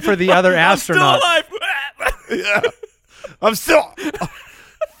unfortunate for the other I'm still astronauts. alive. Yeah, I'm still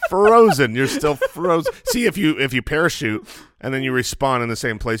frozen. You're still frozen. See, if you parachute and then you respawn in the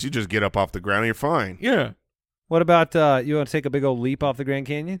same place, you just get up off the ground and you're fine. Yeah. What about you want to take a big old leap off the Grand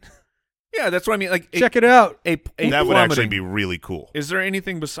Canyon? Yeah, that's what I mean. Like Check it out. a That would actually plummeting. be really cool. Is there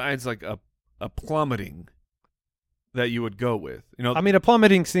anything besides like a plummeting that you would go with? You know, I mean, a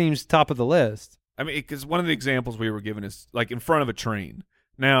plummeting seems top of the list. I mean, because one of the examples we were given is like in front of a train.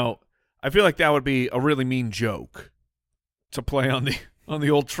 Now, I feel like that would be a really mean joke to play on the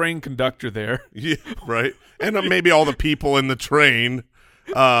old train conductor there. Yeah, right. And maybe all the people in the train.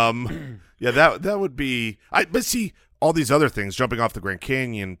 Yeah, that would be. But see, all these other things, jumping off the Grand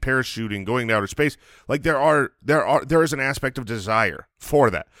Canyon, parachuting, going to outer space, like there is an aspect of desire for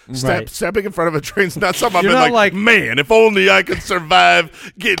that. Right. Stepping in front of a train's not something I've You're been not like, man, if only I could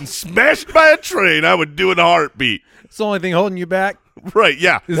survive getting smashed by a train, I would do it in a heartbeat. It's the only thing holding you back. Right,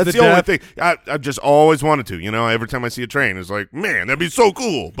 yeah. Is That's the the only death. thing. I've just always wanted to. You know, every time I see a train, it's like, man, that'd be so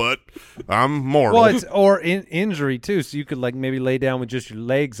cool, but I'm mortal. Well, it's injury too, so you could like maybe lay down with just your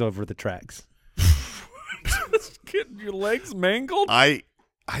legs over the tracks. Getting your legs mangled? I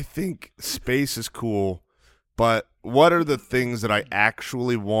think space is cool, but what are the things that I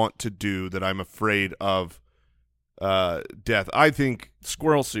actually want to do that I'm afraid of death? I think,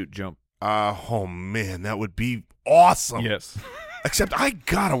 Squirrel suit jump. oh man, that would be awesome. Yes. Except I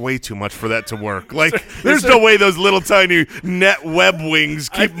got way too much for that to work. Like, there's no way those little tiny net web wings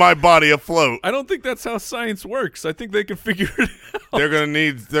keep my body afloat. I don't think that's how science works. I think they can figure it out. They're gonna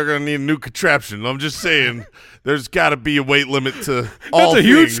need a new contraption. I'm just saying, there's got to be a weight limit to all. That's a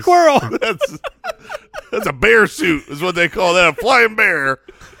huge things. squirrel. That's a bear suit, is what they call that, a flying bear.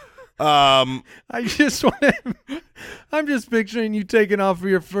 I just want I'm just picturing you taking off for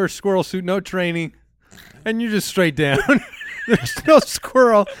your first squirrel suit, no training, and you're just straight down. There's no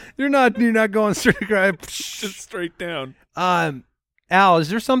squirrel. You're not going straight across. Just straight down. Al, is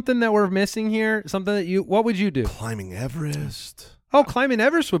there something that we're missing here? Something that what would you do? Climbing Everest. Oh, climbing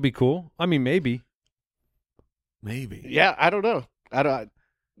Everest would be cool. I mean, maybe. Maybe. Yeah, I don't know.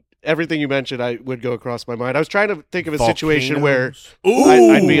 Everything you mentioned, I would go across my mind. I was trying to think of a situation where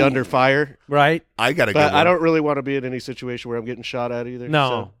I'd be under fire, Right? I gotta but go. I don't really want to be in any situation where I'm getting shot at either.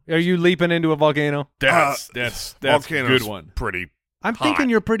 No. Are you leaping into a volcano? That's a Volcano's good one. Pretty. I'm Hot. thinking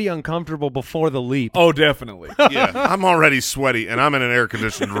you're pretty uncomfortable before the leap. Oh, definitely. Yeah, I'm already sweaty, and I'm in an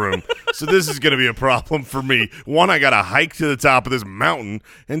air-conditioned room, so this is going to be a problem for me. One, I got to hike to the top of this mountain,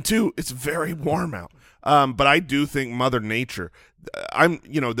 and two, it's very warm out. But I do think Mother Nature.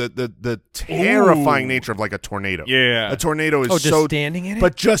 The terrifying nature of like a tornado. Yeah. A tornado is just so standing in it?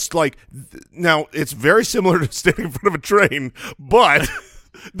 But just like now, it's very similar to standing in front of a train, but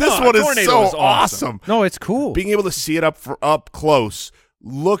this No, a one is tornado so is awesome. awesome. No, it's cool. Being able to see it up close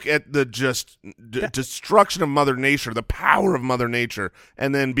look at the destruction of Mother Nature, the power of Mother Nature,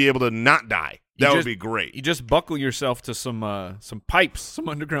 and then be able to not die. That would be great. You just buckle yourself to some pipes, some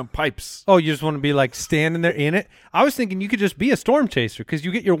underground pipes. Oh, you just want to be like standing there in it? I was thinking you could just be a storm chaser because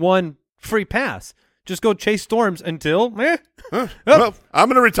you get your one free pass. Just go chase storms until, Well, I'm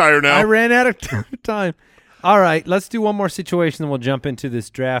going to retire now. I ran out of time. All right, let's do one more situation, then we'll jump into this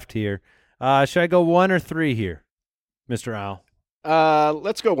draft here. Should I go 1 or 3 here, Mr. Al?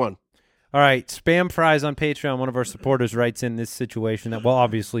 Let's go 1. All right, Spam Fries on Patreon, one of our supporters writes in this situation that we'll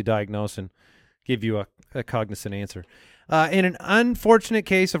obviously diagnose and give you a cognizant answer. In an unfortunate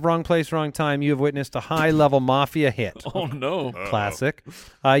case of wrong place, wrong time, you have witnessed a high-level mafia hit. Oh, no. Classic.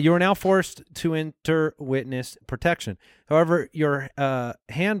 You are now forced to enter witness protection. However, your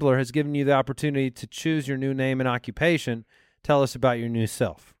handler has given you the opportunity to choose your new name and occupation. Tell us about your new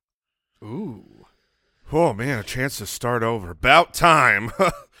self. Ooh. Oh, man, a chance to start over. About time.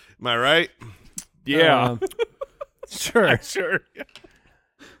 Am I right? Yeah. Sure. Sure.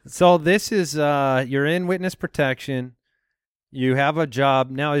 So this is you're in witness protection. You have a job.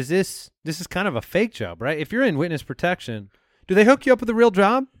 Now, this is kind of a fake job, right? If you're in witness protection, do they hook you up with a real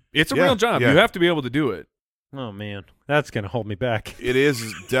job? It's a real job. Yeah. You have to be able to do it. Oh, man. That's going to hold me back. It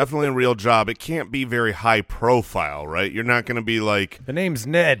is definitely a real job. It can't be very high profile, right? You're not going to be like... The name's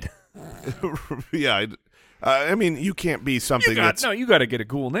Ned. Yeah. I mean, you can't be something that's... No, you got to get a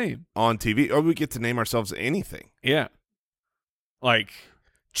cool name. On TV. Or we get to name ourselves anything. Yeah. Like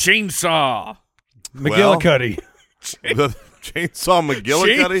Chainsaw. McGillicuddy. The Chainsaw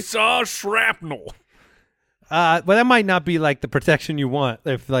McGillicuddy? Chainsaw Shrapnel. But that might not be like the protection you want.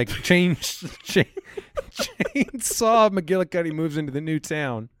 If like Chainsaw McGillicuddy moves into the new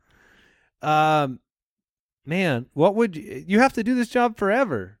town. Man, what would you have to do this job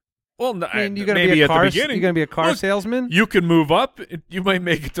forever? Well, I mean, you're gonna maybe be a at car, the beginning. you're gonna be a car salesman. You can move up. You might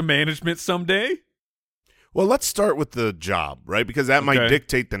make it to management someday. Well, let's start with the job, right? Because that might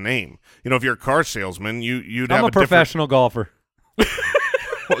dictate the name. You know, if you're a car salesman, you'd have I'm a professional golfer.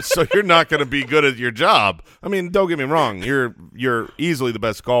 So you're not going to be good at your job. I mean, don't get me wrong. You're easily the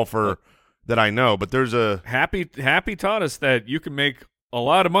best golfer that I know, but there's a Happy taught us that you can make a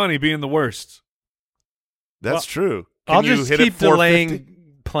lot of money being the worst. That's true. Can I'll you just hit keep it 450? delaying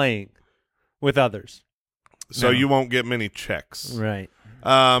playing with others. So you won't get many checks. Right.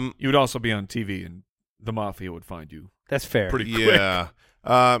 You would also be on TV, and the mafia would find you. That's fair. Pretty quick. Yeah.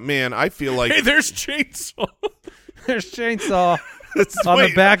 Man, I feel like Hey, there's Chainsaw. There's Chainsaw on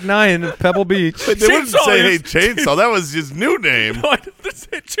the back 9 of Pebble Beach. They wouldn't say, hey, is- Chainsaw. That was his new name.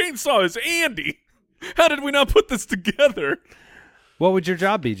 Chainsaw is Andy. How did we not put this together? What would your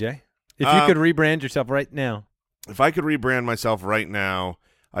job be, Jay? If you could rebrand yourself right now. If I could rebrand myself right now,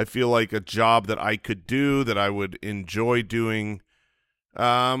 I feel like a job that I could do that I would enjoy doing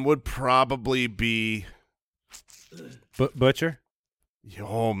would probably be Butcher?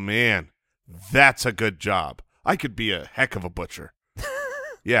 Oh, man, that's a good job. I could be a heck of a butcher.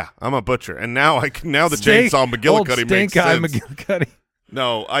 Yeah, I'm a butcher. And now the Chainsaw McGillicuddy makes sense. McGillicuddy.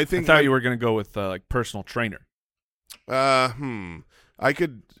 No, I I think thought you were going to go with like personal trainer. I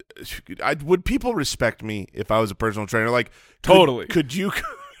could would people respect me if I was a personal trainer? Like Totally. Could you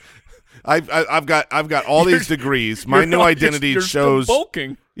I've got all these degrees. My new identity you're shows still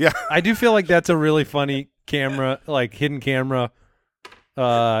bulking. Yeah. I do feel like that's a really funny camera, like hidden camera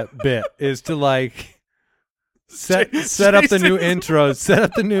bit is to like set up the new intros. Set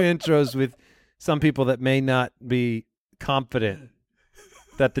up the new intros with some people that may not be confident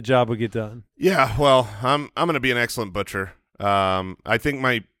that the job would get done. Yeah, well, I'm going to be an excellent butcher. I think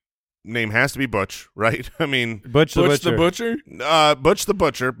my name has to be Butch, right? I mean, Butch the Butcher. Butch the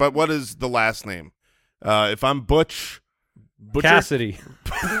Butcher, but what is the last name? If I'm Butch Cassidy.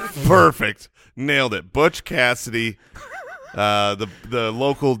 Perfect. Nailed it. Butch Cassidy, the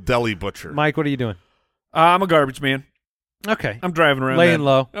local deli butcher. Mike, what are you doing? I'm a garbage man. Okay. I'm driving around. Laying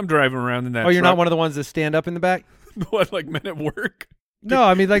low. I'm driving around in that. Oh, you're truck. not one of the ones that stand up in the back? What, like men at work? No,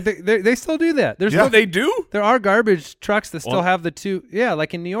 I mean, like they still do that. There's Yeah. Oh, they do? there are garbage trucks that still Well- have the two,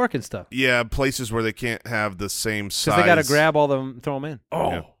 like in New York and stuff. Yeah, places where they can't have the same size. Because they got to grab all them, throw them in.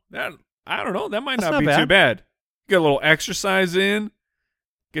 Oh, Yeah. that I don't know. That might That's not not be too bad. bad. Get a little exercise in.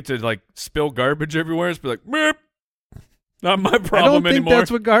 Get to like spill garbage everywhere. It's be like, Meep. Not my I don't problem think anymore. that's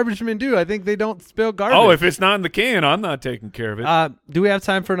what garbage men do. I think they don't spill garbage. Oh, if it's not in the can, I'm not taking care of it. Do we have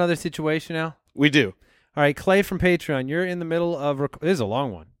time for another situation now? We do. All right, Clay from Patreon, you're in the middle of this is a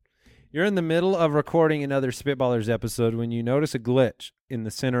long one. You're in the middle of recording another Spitballers episode when you notice a glitch in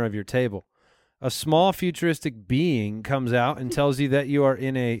the center of your table. A small futuristic being comes out and tells you that you are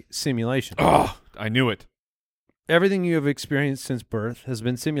in a simulation. Oh, I knew it. Everything you have experienced since birth has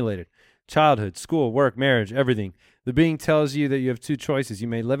been simulated. Childhood, school, work, marriage, everything. The being tells you that you have two choices. You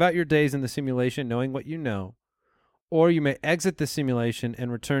may live out your days in the simulation knowing what you know, or you may exit the simulation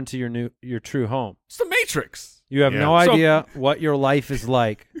and return to your true home. It's the Matrix. You have no idea what your life is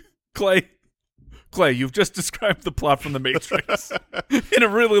like. Clay, you've just described the plot from the Matrix in a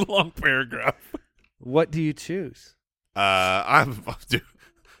really long paragraph. What do you choose? I'm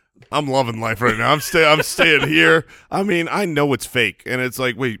loving life right now. I'm staying here. I mean, I know it's fake, and it's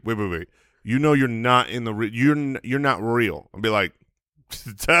like, wait. You know, you're not in the you're not real. I'll be like,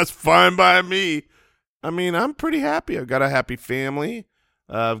 that's fine by me. I mean, I'm pretty happy. I've got a happy family.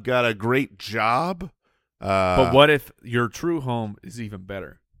 I've got a great job. But what if your true home is even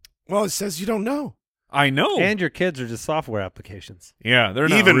better? Well, it says you don't know. I know. And your kids are just software applications. Yeah, they're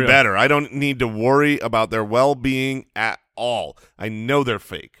not even real. better. I don't need to worry about their well-being at all. I know they're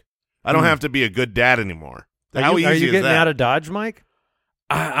fake. I don't have to be a good dad anymore. How easy are you is getting that? out of Dodge, Mike?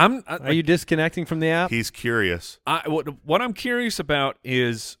 Are you disconnecting from the app? He's curious. What I'm curious about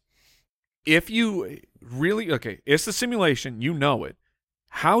is if you really it's the simulation, you know it.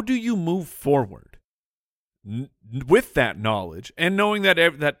 How do you move forward with that knowledge and knowing that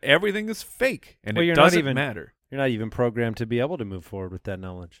that everything is fake and it doesn't matter? You're not even programmed to be able to move forward with that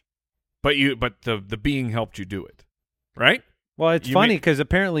knowledge. But the being helped you do it, right? Well, it's funny because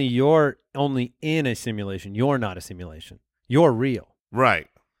apparently you're only in a simulation. You're not a simulation. You're real. Right.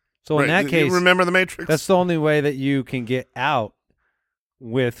 So in that case, you remember the Matrix? That's the only way that you can get out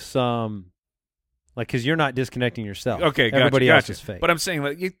with some, because you're not disconnecting yourself. Okay, everybody gotcha. else is fake. But I'm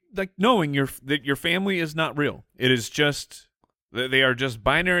saying, knowing that your family is not real. It is just they are just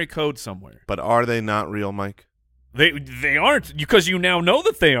binary code somewhere. But are they not real, Mike? They aren't, because you now know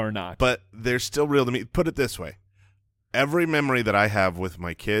that they are not. But they're still real to me. Put it this way. Every memory that I have with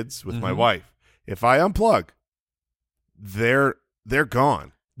my kids, with my wife, if I unplug, they're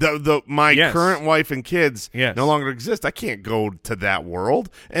gone. My current wife and kids no longer exist. I can't go to that world.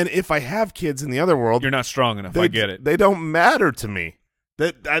 And if I have kids in the other world, you're not strong enough. I get it. They don't matter to me.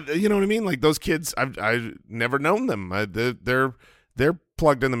 You know what I mean? Like those kids, I've never known them. They're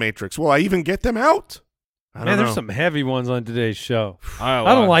plugged in the Matrix. Will I even get them out? I don't know. There's some heavy ones on today's show.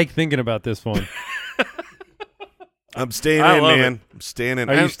 I don't like thinking about this one. I'm staying in, man. I'm staying in.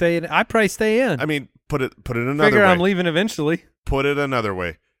 Are you staying? I probably stay in. I mean, put it another way. Figure I'm leaving eventually. Put it another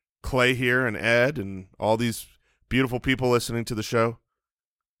way. Clay here and Ed and all these beautiful people listening to the show,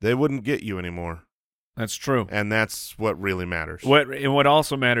 they wouldn't get you anymore. That's true. And that's what really matters. What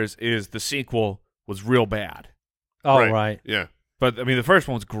also matters is the sequel was real bad. Oh, right. Yeah. But, I mean, the first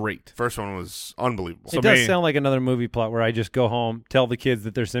one was great. First one was unbelievable. It does sound like another movie plot where I just go home, tell the kids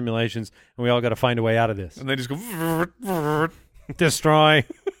that they're simulations, and we all got to find a way out of this. And they just go destroy.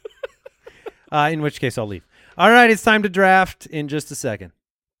 In which case, I'll leave. All right, it's time to draft in just a second.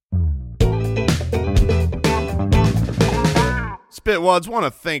 Spitwads want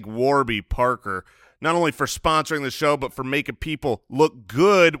to thank Warby Parker, not only for sponsoring the show, but for making people look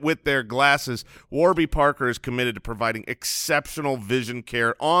good with their glasses. Warby Parker is committed to providing exceptional vision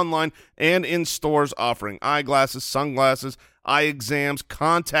care online and in stores, offering eyeglasses, sunglasses, eye exams,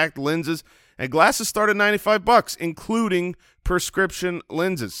 contact lenses, and glasses start at $95, including prescription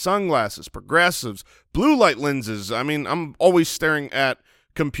lenses, sunglasses, progressives, blue light lenses. I mean, I'm always staring at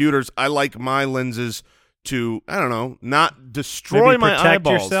computers. I like my lenses to, I don't know, not destroy my protect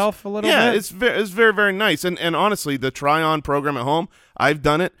eyeballs. yourself a little bit. Yeah, it's very, very nice. And honestly, the try-on program at home, I've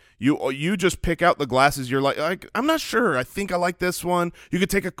done it. You just pick out the glasses. You're like, I'm not sure. I think I like this one. You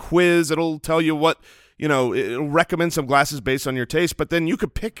could take a quiz. It'll tell you what, it'll recommend some glasses based on your taste. But then you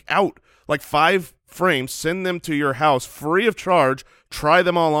could pick out like 5 frames, send them to your house free of charge, try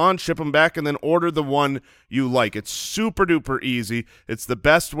them all on, ship them back, and then order the one you like. It's super duper easy. It's the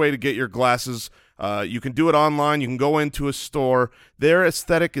best way to get your glasses. You can do it online. You can go into a store. Their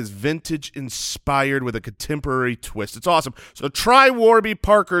aesthetic is vintage inspired with a contemporary twist. It's awesome. So try Warby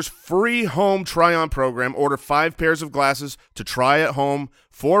Parker's free home try-on program. Order 5 pairs of glasses to try at home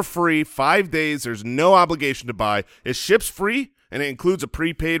for free, 5 days. There's no obligation to buy. It ships free, and it includes a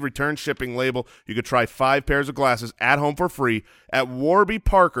prepaid return shipping label. You could try 5 pairs of glasses at home for free at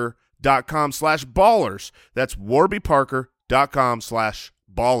warbyparker.com/ballers. That's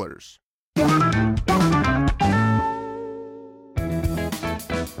warbyparker.com/ballers.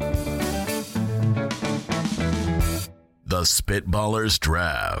 The Spitballers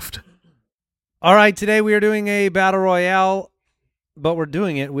Draft. All right, today we are doing a battle royale, but we're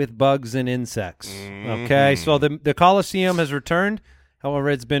doing it with bugs and insects. Okay, so the Coliseum has returned. However,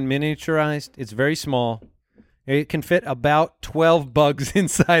 it's been miniaturized. It's very small. It can fit about 12 bugs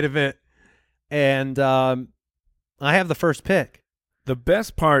inside of it. And I have the first pick. The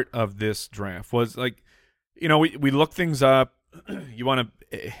best part of this draft was we look things up. You want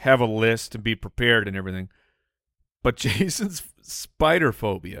to have a list and be prepared and everything. But Jason's spider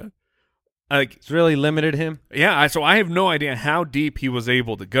phobia, it's really limited him. Yeah, so I have no idea how deep he was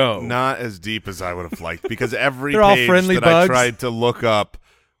able to go. Not as deep as I would have liked, because every They're all page friendly that bugs. I tried to look up,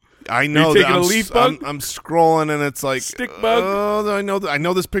 I know you that taking a leaf bug? I'm scrolling and it's like Stick bug? Oh, I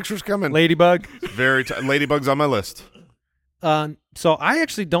know this picture's coming. Ladybug. Ladybug's on my list. So I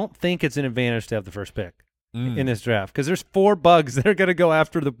actually don't think it's an advantage to have the first pick in this draft, because there's 4 bugs that are going to go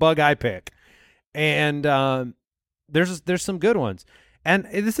after the bug I pick, and there's some good ones. And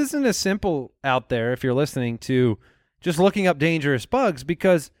this isn't as simple out there if you're listening to just looking up dangerous bugs,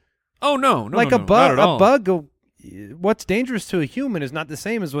 because no, like no, a not at all. bug, what's dangerous to a human is not the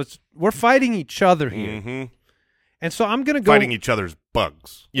same as we're fighting each other here. Mm-hmm. And so I'm going to go fighting each other's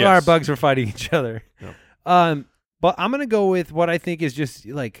bugs. Yes. Our bugs are fighting each other. Yep. But I'm going to go with what I think is just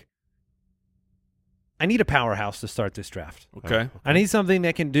like, I need a powerhouse to start this draft. Okay. I need something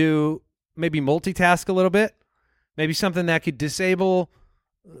that can do maybe multitask a little bit, maybe something that could disable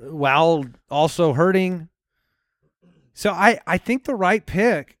while also hurting. So I think the right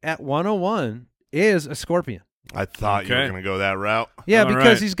pick at 101 is a scorpion. I thought you were going to go that route. Yeah, All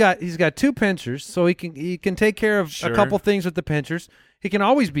because right. he's got 2 pinchers, so he can take care of a couple things with the pinchers. He can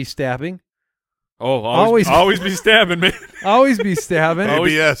always be stabbing. Oh, always be stabbing, man. Always be stabbing.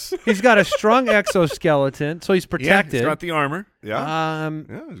 ABS. He's got a strong exoskeleton, so he's protected. He's got the armor. Yeah.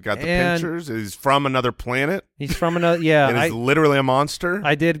 He's got the pinchers. He's from another planet. He's from another. Yeah, and he's literally a monster.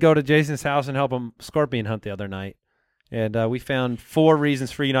 I did go to Jason's house and help him scorpion hunt the other night, and we found 4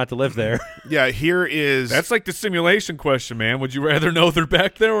 reasons for you not to live there. Yeah, here is. That's like the simulation question, man. Would you rather know they're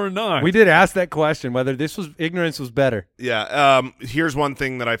back there or not? We did ask that question, whether ignorance was better. Yeah. Here's one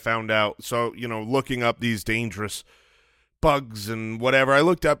thing that I found out. So, looking up these dangerous bugs and whatever, I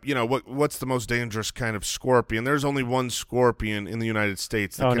looked up, what's the most dangerous kind of scorpion. There's only one scorpion in the United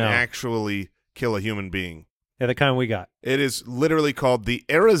States that can actually kill a human being. Yeah, the kind we got. It is literally called the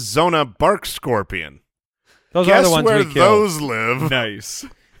Arizona bark scorpion. Those Guess are the ones where we kill. those live. Nice.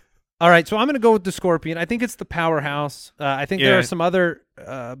 All right, so I'm going to go with the scorpion. I think it's the powerhouse. I think there are some other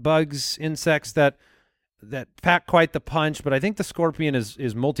bugs, insects that pack quite the punch, but I think the scorpion is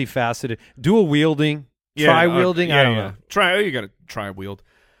multifaceted, dual wielding, tri-wielding. I don't know. You got to tri-wield.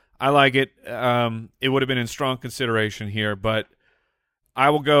 I like it. It would have been in strong consideration here, but I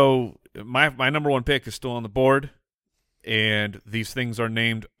will go. My number 1 pick is still on the board. And these things are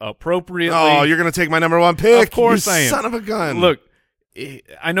named appropriately. Oh, you're going to take my number 1 pick? Of course I am. Son of a gun. Look,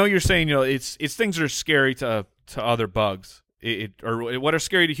 I know you're saying it's things that are scary to other bugs. Or what are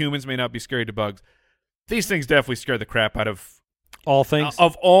scary to humans may not be scary to bugs. These things definitely scare the crap out of all things.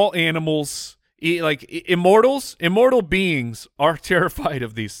 Of all animals. Like immortal beings are terrified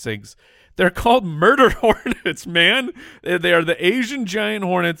of these things. They're called murder hornets, man. They are the Asian giant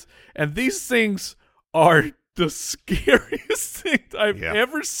hornets, and these things are the scariest thing I've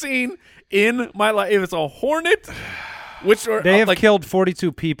ever seen in my life. If it's a hornet, which are they have killed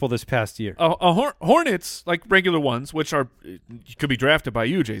 42 people this past year. Hornets, like regular ones, which could be drafted by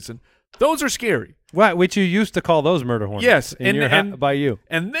you, Jason. Those are scary. Right, which you used to call those murder hornets. Yes, by you.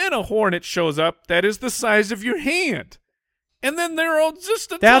 And then a hornet shows up that is the size of your hand. And then there are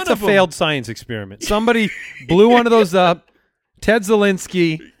just a ton That's of a failed science experiment. Somebody blew one of those up. Ted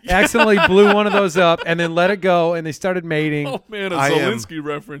Zielinski accidentally blew one of those up and then let it go, and they started mating. Oh, man, a Zielinski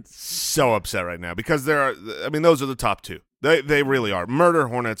reference. So upset right now because those are the top 2. They really are. Murder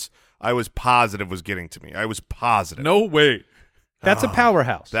hornets, I was positive was getting to me. I was positive. No way. That's a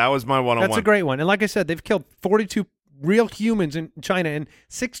powerhouse. That was my 101. That's a great one. And like I said, they've killed 42 real humans in China and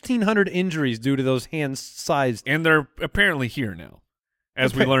 1,600 injuries due to those hand-sized. And they're apparently here now,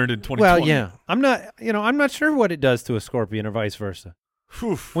 as we learned in 2020. Well, yeah. I'm not sure what it does to a scorpion or vice versa.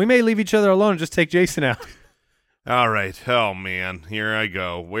 Whew. We may leave each other alone and just take Jason out. All right. Oh, man. Here I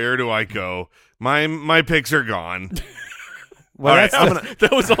go. Where do I go? My picks are gone. Well, that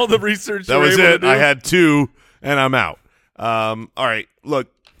was all the research that was it. I had 2, and I'm out. All right.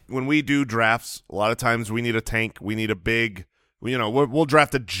 Look, when we do drafts, a lot of times we need a tank. We need a big, we'll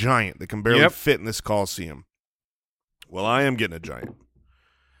draft a giant that can barely fit in this Coliseum. Well, I am getting a giant.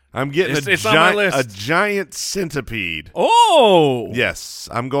 I'm getting a giant centipede. Oh! Yes,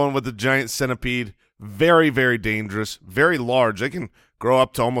 I'm going with the giant centipede. Very, very dangerous, very large. They can grow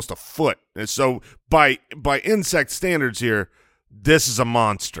up to almost a foot. And so by insect standards here, this is a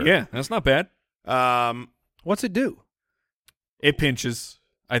monster. Yeah, that's not bad. What's it do? It pinches.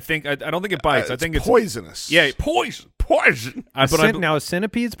 I don't think it bites. I think it's poisonous. Yeah, poison. poison. Now, is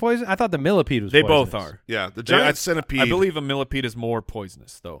centipede's poison? I thought the millipede was They poisonous. both are. Yeah, the giant centipede. I believe a millipede is more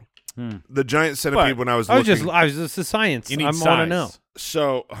poisonous, though. The giant centipede. But when I was just the science. You need I want to size. know.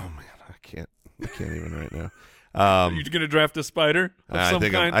 So, oh man, I can't even right now. You're gonna draft a spider of I some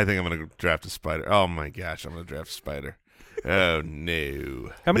think kind? I'm gonna draft a spider. Oh my gosh, I'm gonna draft a spider. Oh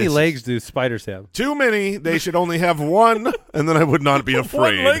no! How many legs do spiders have? Too many. They should only have one, and then I would not be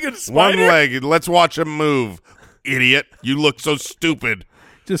afraid. One-legged spider? One leg. Let's watch him move. Idiot! You look so stupid.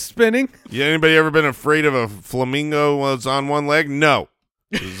 Just spinning? Yeah, anybody ever been afraid of a flamingo while it's on one leg? No.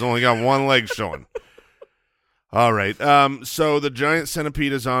 It's only got one leg showing. All right. So the giant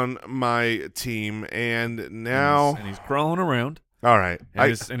centipede is on my team, and now and he's crawling around. All right. And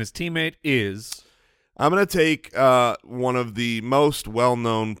his teammate is. I'm going to take one of the most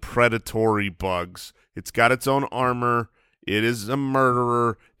well-known predatory bugs. It's got its own armor. It is a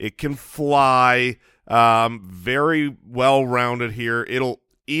murderer. It can fly. Very well-rounded here. It'll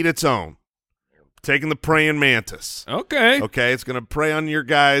eat its own. Taking the praying mantis. Okay. Okay, it's going to prey on your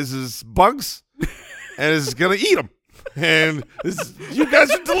guys' bugs, and it's going to eat them. And you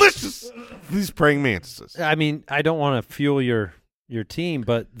guys are delicious. These praying mantises. I mean, I don't want to fuel your team,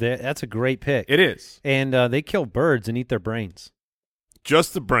 but that's a great pick. It is. And they kill birds and eat their brains.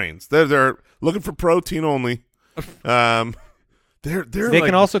 Just the brains. They're looking for protein only. They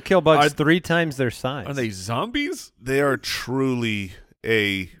can also kill bugs 3 times their size. Are they zombies? They are truly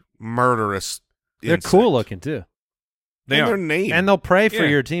a murderous. They're insect. Cool looking too. They're named. And they'll pray for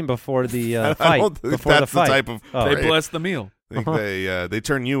your team before the I fight. don't think Before that's the fight. type of They prey. bless the meal. I think they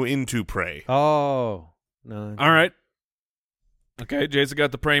turn you into prey. Oh no! All right. Okay, Jason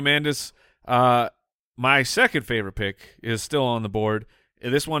got the praying mantis. My second favorite pick is still on the board.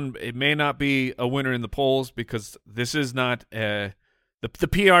 This one, it may not be a winner in the polls because this is not the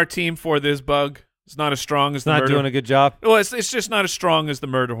PR team for this bug. It's not as strong as It's not doing a good job. Well, it's just not as strong as the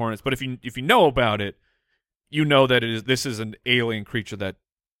murder hornets. But if you know about it, you know that this is an alien creature that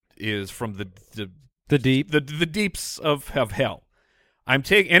is from the deep, the deeps of hell. I'm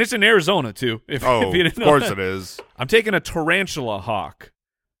taking, and it's in Arizona too. If you didn't of course know it is. I'm taking a tarantula hawk.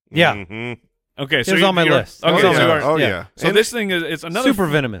 Yeah. Mm-hmm. Okay, so it was on my list. Okay, yeah. So And this thing is another super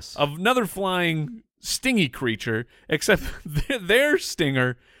venomous, another flying stingy creature. Except their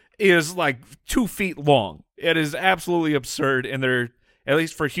stinger is like 2 feet long. It is absolutely absurd, and they're, at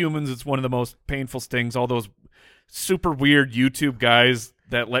least for humans, it's one of the most painful stings. All those super weird YouTube guys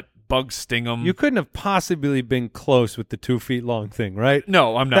that let bugs sting them. You couldn't have possibly been close with the 2 feet long thing, right?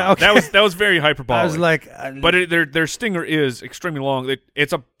 No, I'm not. Okay. That was very hyperbolic. I was like, but their stinger is extremely long.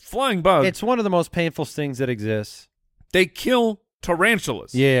 It's a flying bug. It's one of the most painful stings that exists. They kill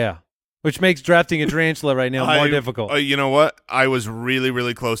tarantulas. Yeah, which makes drafting a tarantula right now more difficult. You know what? I was really,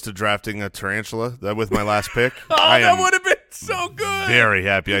 really close to drafting a tarantula with my last pick. That would have been so good. Very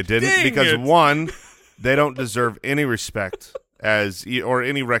happy I didn't Dang because it. one, they don't deserve any respect or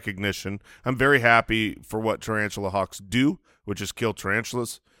any recognition. I'm very happy for what tarantula hawks do, which is kill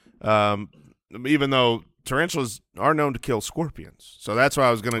tarantulas. Even though tarantulas are known to kill scorpions, so that's why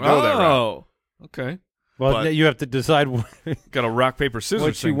I was going to go that route. Oh, okay. Well, but- you have to decide Got a rock paper scissors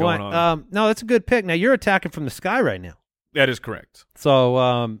what you thing want. going on. No, that's a good pick. Now you're attacking from the sky right now, That is correct.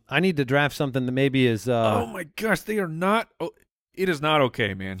 so I need to draft something that maybe is. Oh my gosh, they are not. Oh, it is not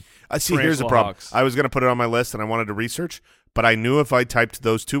okay, man. See, here's the Tarantula problem. hawks. I was going to put it on my list, and I wanted to research, but I knew if I typed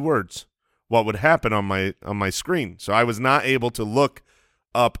those 2 words, what would happen on my screen. So I was not able to look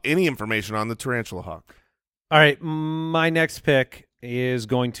up any information on the tarantula hawk. All right, my next pick is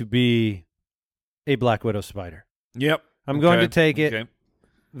going to be a black widow spider. Yep. I'm going to take it. Okay.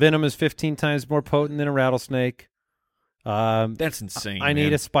 Venom is 15 times more potent than a rattlesnake. That's insane. I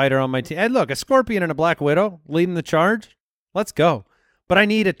need a spider on my team. And look, a scorpion and a black widow leading the charge. Let's go. But I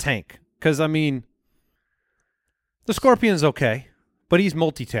need a tank because, I mean, the scorpion's okay, but he's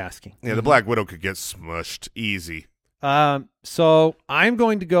multitasking. Yeah, the black widow could get smushed easy. So I'm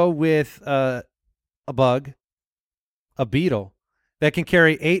going to go with a bug, a beetle, that can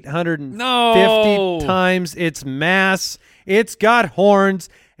carry 850 times its mass. It's got horns,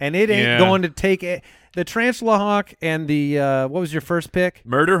 and it ain't going to take it. The tarantula hawk and the what was your first pick?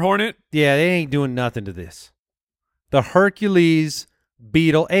 Murder hornet? Yeah, they ain't doing nothing to this. The Hercules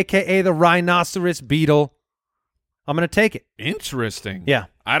beetle, a.k.a. the rhinoceros beetle. I'm going to take it. Interesting. Yeah.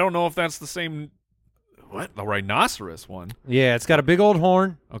 I don't know if that's the same. What? The rhinoceros one? Yeah, it's got a big old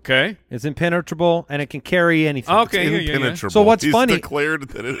horn. Okay. It's impenetrable, and it can carry anything. Okay. It's impenetrable. So what's He's funny? declared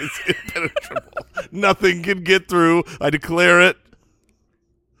that it is impenetrable. Nothing can get through. I declare it.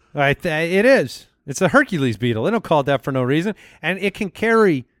 All right, it is. It's a Hercules beetle. They don't call it that for no reason. And it can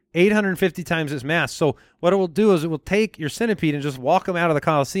carry 850 times its mass. So what it will do is it will take your centipede and just walk him out of the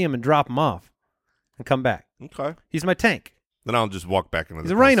Coliseum and drop him off and come back. Okay. He's my tank. Then I'll just walk back into the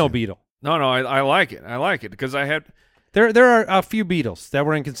He's a rhino Coliseum. beetle. No, I like it. I like it because I had. There are a few beetles that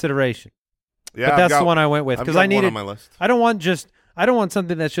were in consideration. Yeah, but that's the one I went with because I needed. on my list. I don't want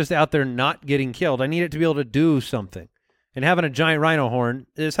something that's just out there not getting killed. I need it to be able to do something, and having a giant rhino horn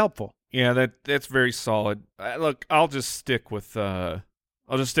is helpful. Yeah, that's very solid. Look, I'll just stick with the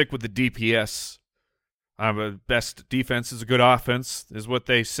DPS. Best defense is a good offense, is what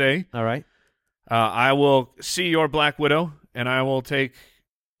they say. All right. I will see your Black Widow, and I will take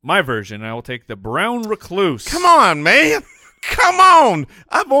my version. I will take the Brown Recluse. Come on, man. Come on.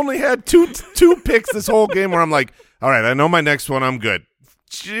 I've only had two picks this whole game where I'm like, all right, I know my next one. I'm good.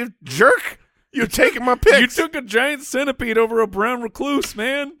 Jerk. You're taking my picks. You took a giant centipede over a Brown Recluse,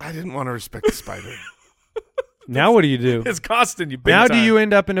 man. I didn't want to respect the spider. Now what do you do? It's costing you big Now time. do you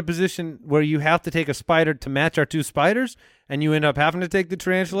end up in a position where you have to take a spider to match our two spiders, and you end up having to take the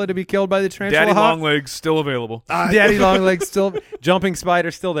tarantula to be killed by the tarantula Daddy hawk? Longlegs still available. Daddy Longlegs still jumping spider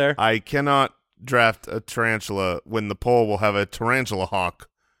still there. I cannot draft a tarantula when the pole will have a tarantula hawk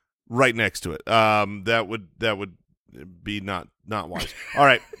right next to it. That would be not wise. All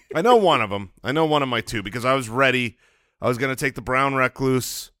right, I know one of them. I know one of my two because I was ready. I was going to take the brown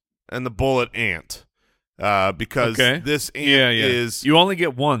recluse and the bullet ant because this ant is. You only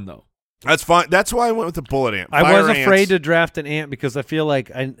get one though. That's fine. That's why I went with the bullet ant. I Fire was afraid ants, to draft an ant because I feel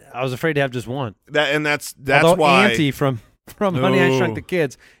like I was afraid to have just one. That's Although why Auntie from Honey I Shrunk the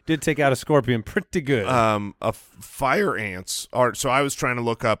Kids did take out a scorpion pretty good. Fire ants are. So I was trying to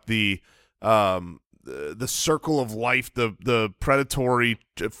look up the circle of life, the predatory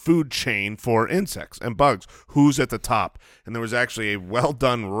food chain for insects and bugs. Who's at the top? And there was actually a well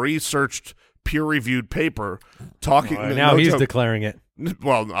done, researched, peer-reviewed paper talking. Now he's declaring it.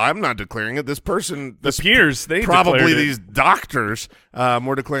 Well, I'm not declaring it. This person, The peers, they probably declared it. these doctors,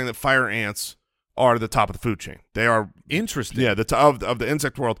 were declaring that fire ants are the top of the food chain. They are Interesting. Yeah, the top of the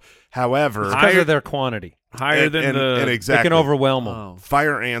insect world. However, Because of their quantity. Higher than and They exactly can overwhelm them. Oh.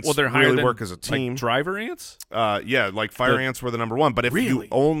 fire ants. Well, they're higher really than work as a team. Like driver ants. Yeah, like fire ants were the number one. But if you Really?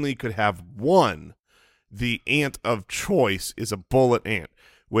 only could have one, the ant of choice is a bullet ant,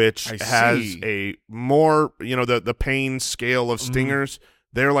 which I has see. a more, the pain scale of stingers.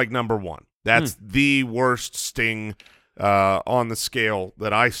 They're like number one. That's the worst sting on the scale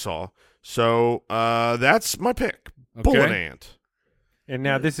that I saw. So that's my pick, bullet ant. And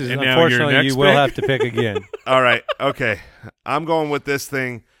now this is, And now your unfortunately, next you will pick? have to pick again. All right, okay. I'm going with this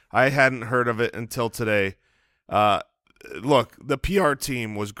thing. I hadn't heard of it until today. Look, the PR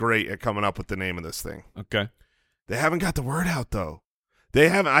team was great at coming up with the name of this thing. Okay. They haven't got the word out, though. They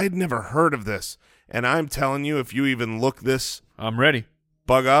haven't. I'd never heard of this. And I'm telling you, if you even look this I'm ready.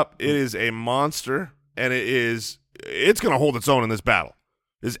 bug up, it is a monster, and it's going to hold its own in this battle.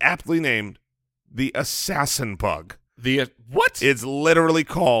 It is aptly named the assassin bug. The what? It's literally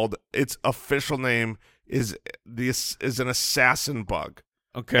called, its official name is an assassin bug.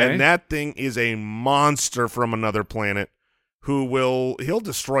 Okay. And that thing is a monster from another planet he'll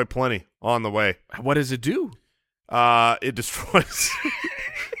destroy plenty on the way. What does it do? It destroys.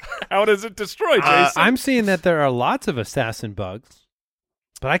 How does it destroy, Jason? I'm seeing that there are lots of assassin bugs,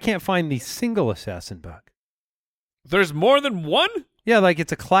 but I can't find the single assassin bug. There's more than one? Yeah, like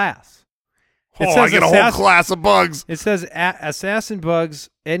it's a class. It I says get a whole class of bugs. It says assassin bugs,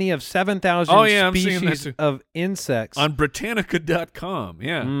 any of 7,000 Oh, yeah, I'm seeing that species too. of insects. On Britannica.com,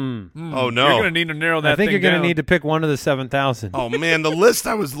 yeah. Mm. Oh, no. You're going to need to narrow that I think thing you're going down. to need to pick one of the 7,000. Oh man, the list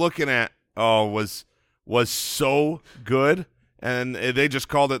I was looking at was so good, and they just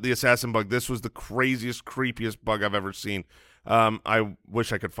called it the assassin bug. This was the craziest, creepiest bug I've ever seen. I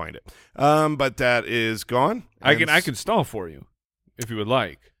wish I could find it, but that is gone. I can stall for you if you would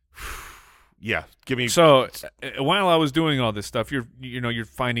like. Yeah, give me. So while I was doing all this stuff, you're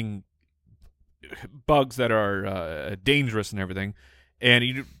finding bugs that are dangerous and everything,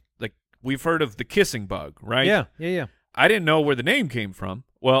 and we've heard of the kissing bug, right? Yeah. I didn't know where the name came from.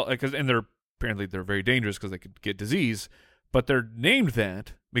 Well, and they're very dangerous because they could get disease, but they're named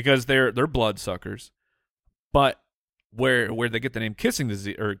that because they're bloodsuckers. But where they get the name kissing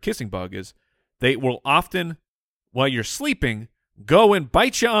disease or kissing bug is they will often, while you're sleeping, go and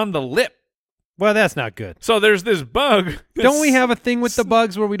bite you on the lip. Well, that's not good. So there's this bug. Don't we have a thing with the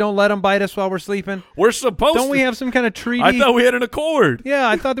bugs where we don't let them bite us while we're sleeping? We're supposed Don't to. we have some kind of treaty? I thought we had an accord. Yeah,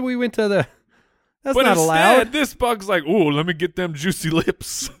 I thought that we went to the... That's but not instead, allowed. this bug's like, ooh, let me get them juicy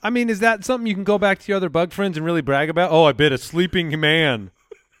lips. I mean, is that something you can go back to your other bug friends and really brag about? Oh, I bit a sleeping man.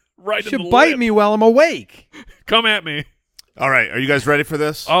 Right in Should the bite lip. me while I'm awake. Come at me. All right, are you guys ready for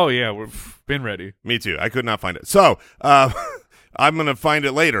this? Oh, yeah, we've been ready. Me too. I could not find it. So I'm going to find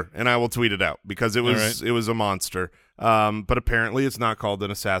it later, and I will tweet it out because it was a monster. But apparently it's not called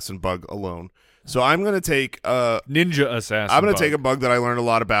an assassin bug alone. So I'm going to take Ninja assassin I'm going to take a bug that I learned a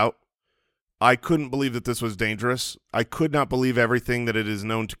lot about. I couldn't believe that this was dangerous. I could not believe everything that it is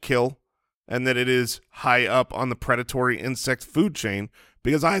known to kill and that it is high up on the predatory insect food chain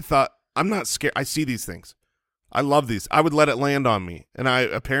because I thought, I'm not scared. I see these things. I love these. I would let it land on me. And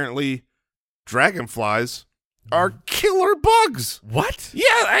apparently dragonflies are killer bugs. What? Yeah,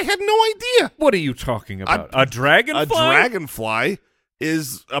 I had no idea. What are you talking about? A dragonfly? A dragonfly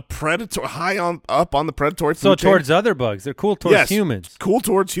is a predator up on the predatory food So chain. towards other bugs. They're cool towards humans. Cool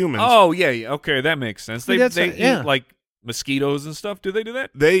towards humans. Oh, yeah. Okay, that makes sense. They Yeah. eat, like, mosquitoes and stuff. Do they do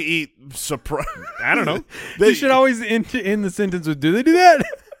that? They eat I don't know. You should always end the sentence with, do they do that?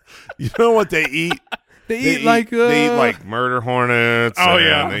 You know what they eat? They eat like murder hornets. Oh, and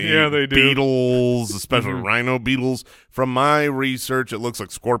yeah. they Yeah, eat they do. beetles, especially rhino beetles. From my research, it looks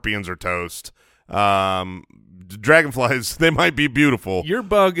like scorpions are toast. Dragonflies, they might be beautiful. Your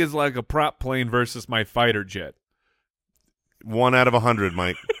bug is like a prop plane versus my fighter jet. 1 out of 100,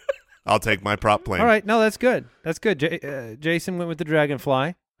 Mike. I'll take my prop plane. All right, no, that's good. That's good. Jason went with the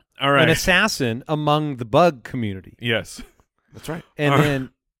dragonfly. All right. An assassin among the bug community. Yes. That's right. And then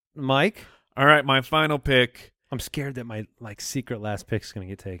Mike. All right, my final pick. I'm scared that my secret last pick's going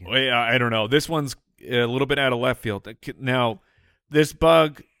to get taken. Wait, I don't know. This one's a little bit out of left field. Now, this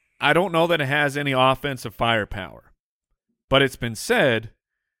bug, I don't know that it has any offensive firepower, but it's been said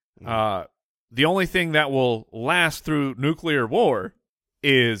the only thing that will last through nuclear war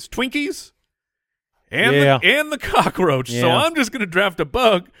is Twinkies and the cockroach. Yeah. So I'm just going to draft a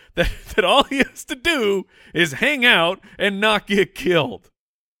bug that all he has to do is hang out and not get killed.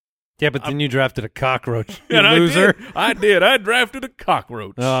 Yeah, but then you drafted a cockroach. You And loser. I did. I drafted a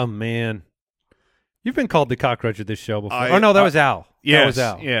cockroach. Oh, man. You've been called the cockroach at this show before. I- Oh, no, that was Al. Yes, that was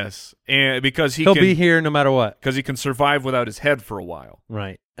Al. yes. And because He'll be here no matter what. because he can survive without his head for a while,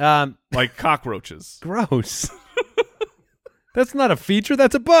 Right. like cockroaches. Gross. That's not a feature.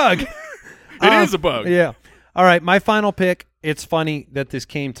 That's a bug. It is a bug. Yeah. All right, my final pick. It's funny that this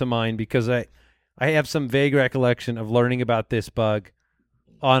came to mind because I have some vague recollection of learning about this bug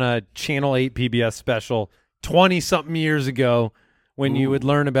on a Channel 8 PBS special 20-something years ago when you would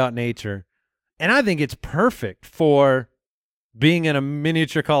learn about nature. And I think it's perfect for being in a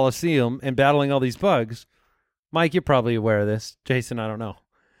miniature coliseum and battling all these bugs. Mike, you're probably aware of this. Jason, I don't know.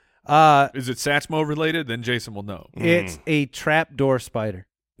 Is it Satchmo related? Then Jason will know. It's a trapdoor spider.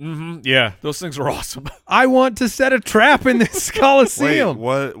 Mm-hmm. Yeah, those things are awesome. I want to set a trap in this coliseum.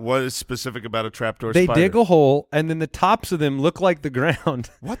 Wait, what is specific about a trapdoor They spider? dig a hole, and then the tops of them look like the ground.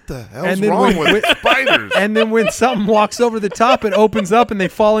 What the hell's And then wrong when- with spiders? And then when something walks over the top, it opens up and they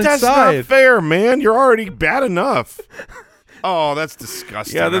fall That's inside. not fair, man. You're already bad enough. Oh, that's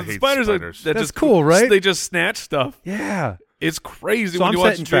disgusting. Yeah, I the hate spiders are That's just cool, right? They just snatch stuff. Yeah. It's crazy So when I'm you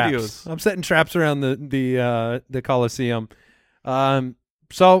watch setting traps. videos. I'm setting traps around the Coliseum.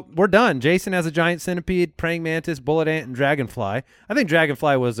 So we're done. Jason has a giant centipede, praying mantis, bullet ant, and dragonfly. I think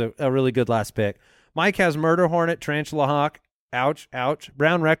dragonfly was a really good last pick. Mike has murder hornet, tarantula hawk, ouch,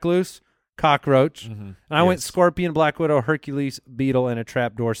 brown recluse, cockroach. Mm-hmm. And I went scorpion, black widow, Hercules, beetle, and a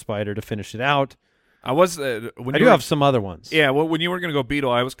trapdoor spider to finish it out. I was I do have some other ones. Yeah, well, when you were going to go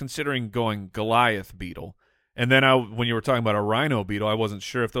beetle, I was considering going Goliath beetle. And then when you were talking about a rhino beetle, I wasn't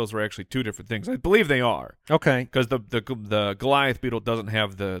sure if those were actually two different things. I believe they are. Okay. Because the Goliath beetle doesn't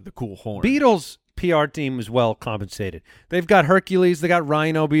have the cool horn. Beetle's PR team is well compensated. They've got Hercules. They got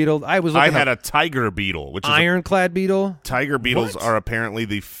rhino beetle. I had a tiger beetle, which is ironclad beetle. tiger beetles are apparently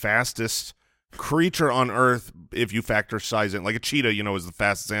the fastest creature on Earth if you factor size in. Like a cheetah, is the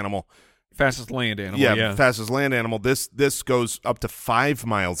fastest animal. Fastest land animal. Yeah, fastest land animal. This goes up to 5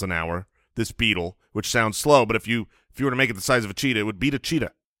 miles an hour. This beetle, which sounds slow, but if you were to make it the size of a cheetah, it would beat a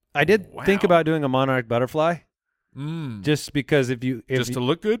cheetah. I did think about doing a monarch butterfly, just because if you to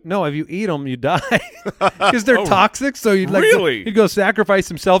look good. No, if you eat them, you die because they're toxic. So you'd you'd go sacrifice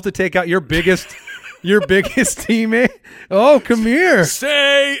himself to take out your biggest teammate. Oh, come here!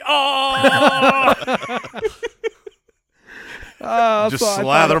 Say Just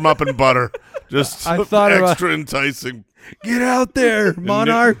slather them up in butter. Just I thought extra enticing. Get out there,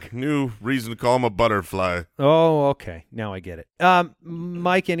 monarch! New reason to call him a butterfly. Oh, okay. Now I get it.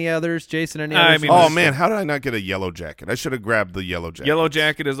 Mike, any others? Jason, any others? Oh man, how did I not get a yellow jacket? I should have grabbed the yellow jacket. Yellow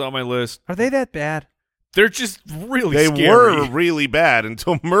jacket is on my list. Are they that bad? They're just really They scary. were really bad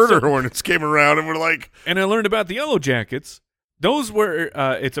until murder hornets came around and were like. And I learned about the yellow jackets. Those were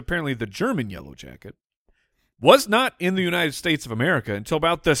it's apparently the German yellow jacket. was not in the United States of America until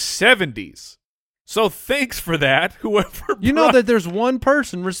about the 70s. So thanks for that, whoever. You know that there's one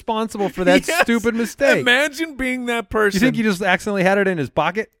person responsible for that stupid mistake. Imagine being that person. You think he just accidentally had it in his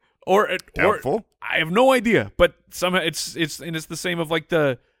pocket? Or Doubtful. I have no idea, but somehow it's the same of like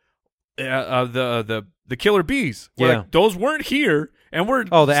the killer bees. Where like, those weren't here, and we're the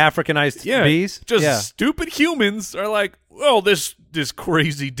Africanized bees. Just stupid humans are like, well, this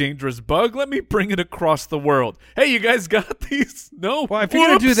crazy dangerous bug. Let me bring it across the world. Hey, you guys got these? No. Well, if you're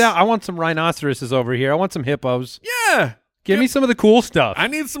gonna do that, I want some rhinoceroses over here. I want some hippos. Yeah. Give me some of the cool stuff. I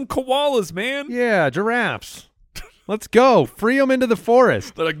need some koalas, man. Yeah, giraffes. Let's go. Free them into the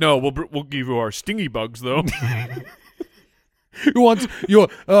forest. They're like, no, we'll give you our stingy bugs, though. Who wants you?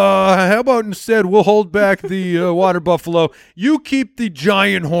 How about instead we'll hold back the water buffalo. You keep the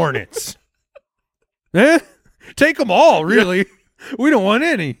giant hornets. Take them all, really. Yeah. We don't want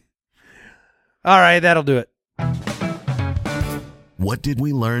any. All right, that'll do it. What did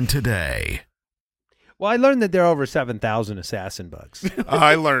we learn today? Well, I learned that there are over 7,000 assassin bugs.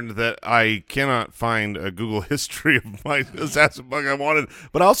 I learned that I cannot find a Google history of my assassin bug I wanted,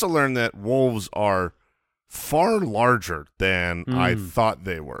 but I also learned that wolves are far larger than I thought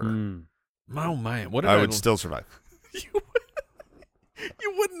they were. Oh, man. What I would still survive. You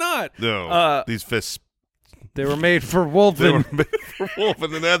would not. No, these fists. They were made for wolfing. They were made for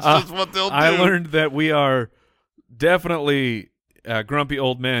wolfing, and that's just what they'll do. I learned that we are definitely grumpy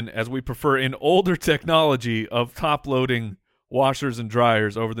old men, as we prefer an older technology of top-loading washers and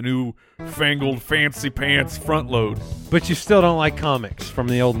dryers over the new fangled fancy pants front load. But you still don't like comics from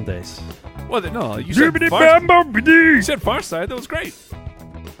the olden days. Well, no, you said Far Side. That was great.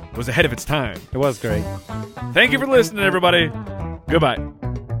 It was ahead of its time. It was great. Thank you for listening, everybody. Goodbye.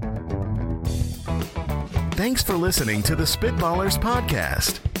 Thanks for listening to the Spitballers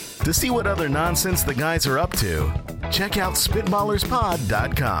Podcast. To see what other nonsense the guys are up to, check out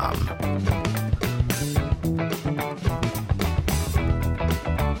SpitballersPod.com.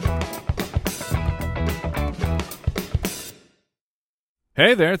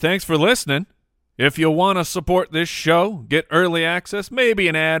 Hey there, thanks for listening. If you want to support this show, get early access, maybe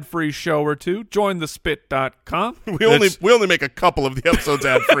an ad-free show or two, join thespit.com. We only make a couple of the episodes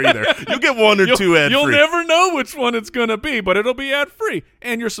ad-free there. You'll get one or two ad-free. You'll never know which one it's going to be, but it'll be ad-free.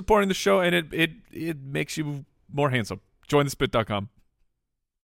 And you're supporting the show, and it makes you more handsome. Join thespit.com.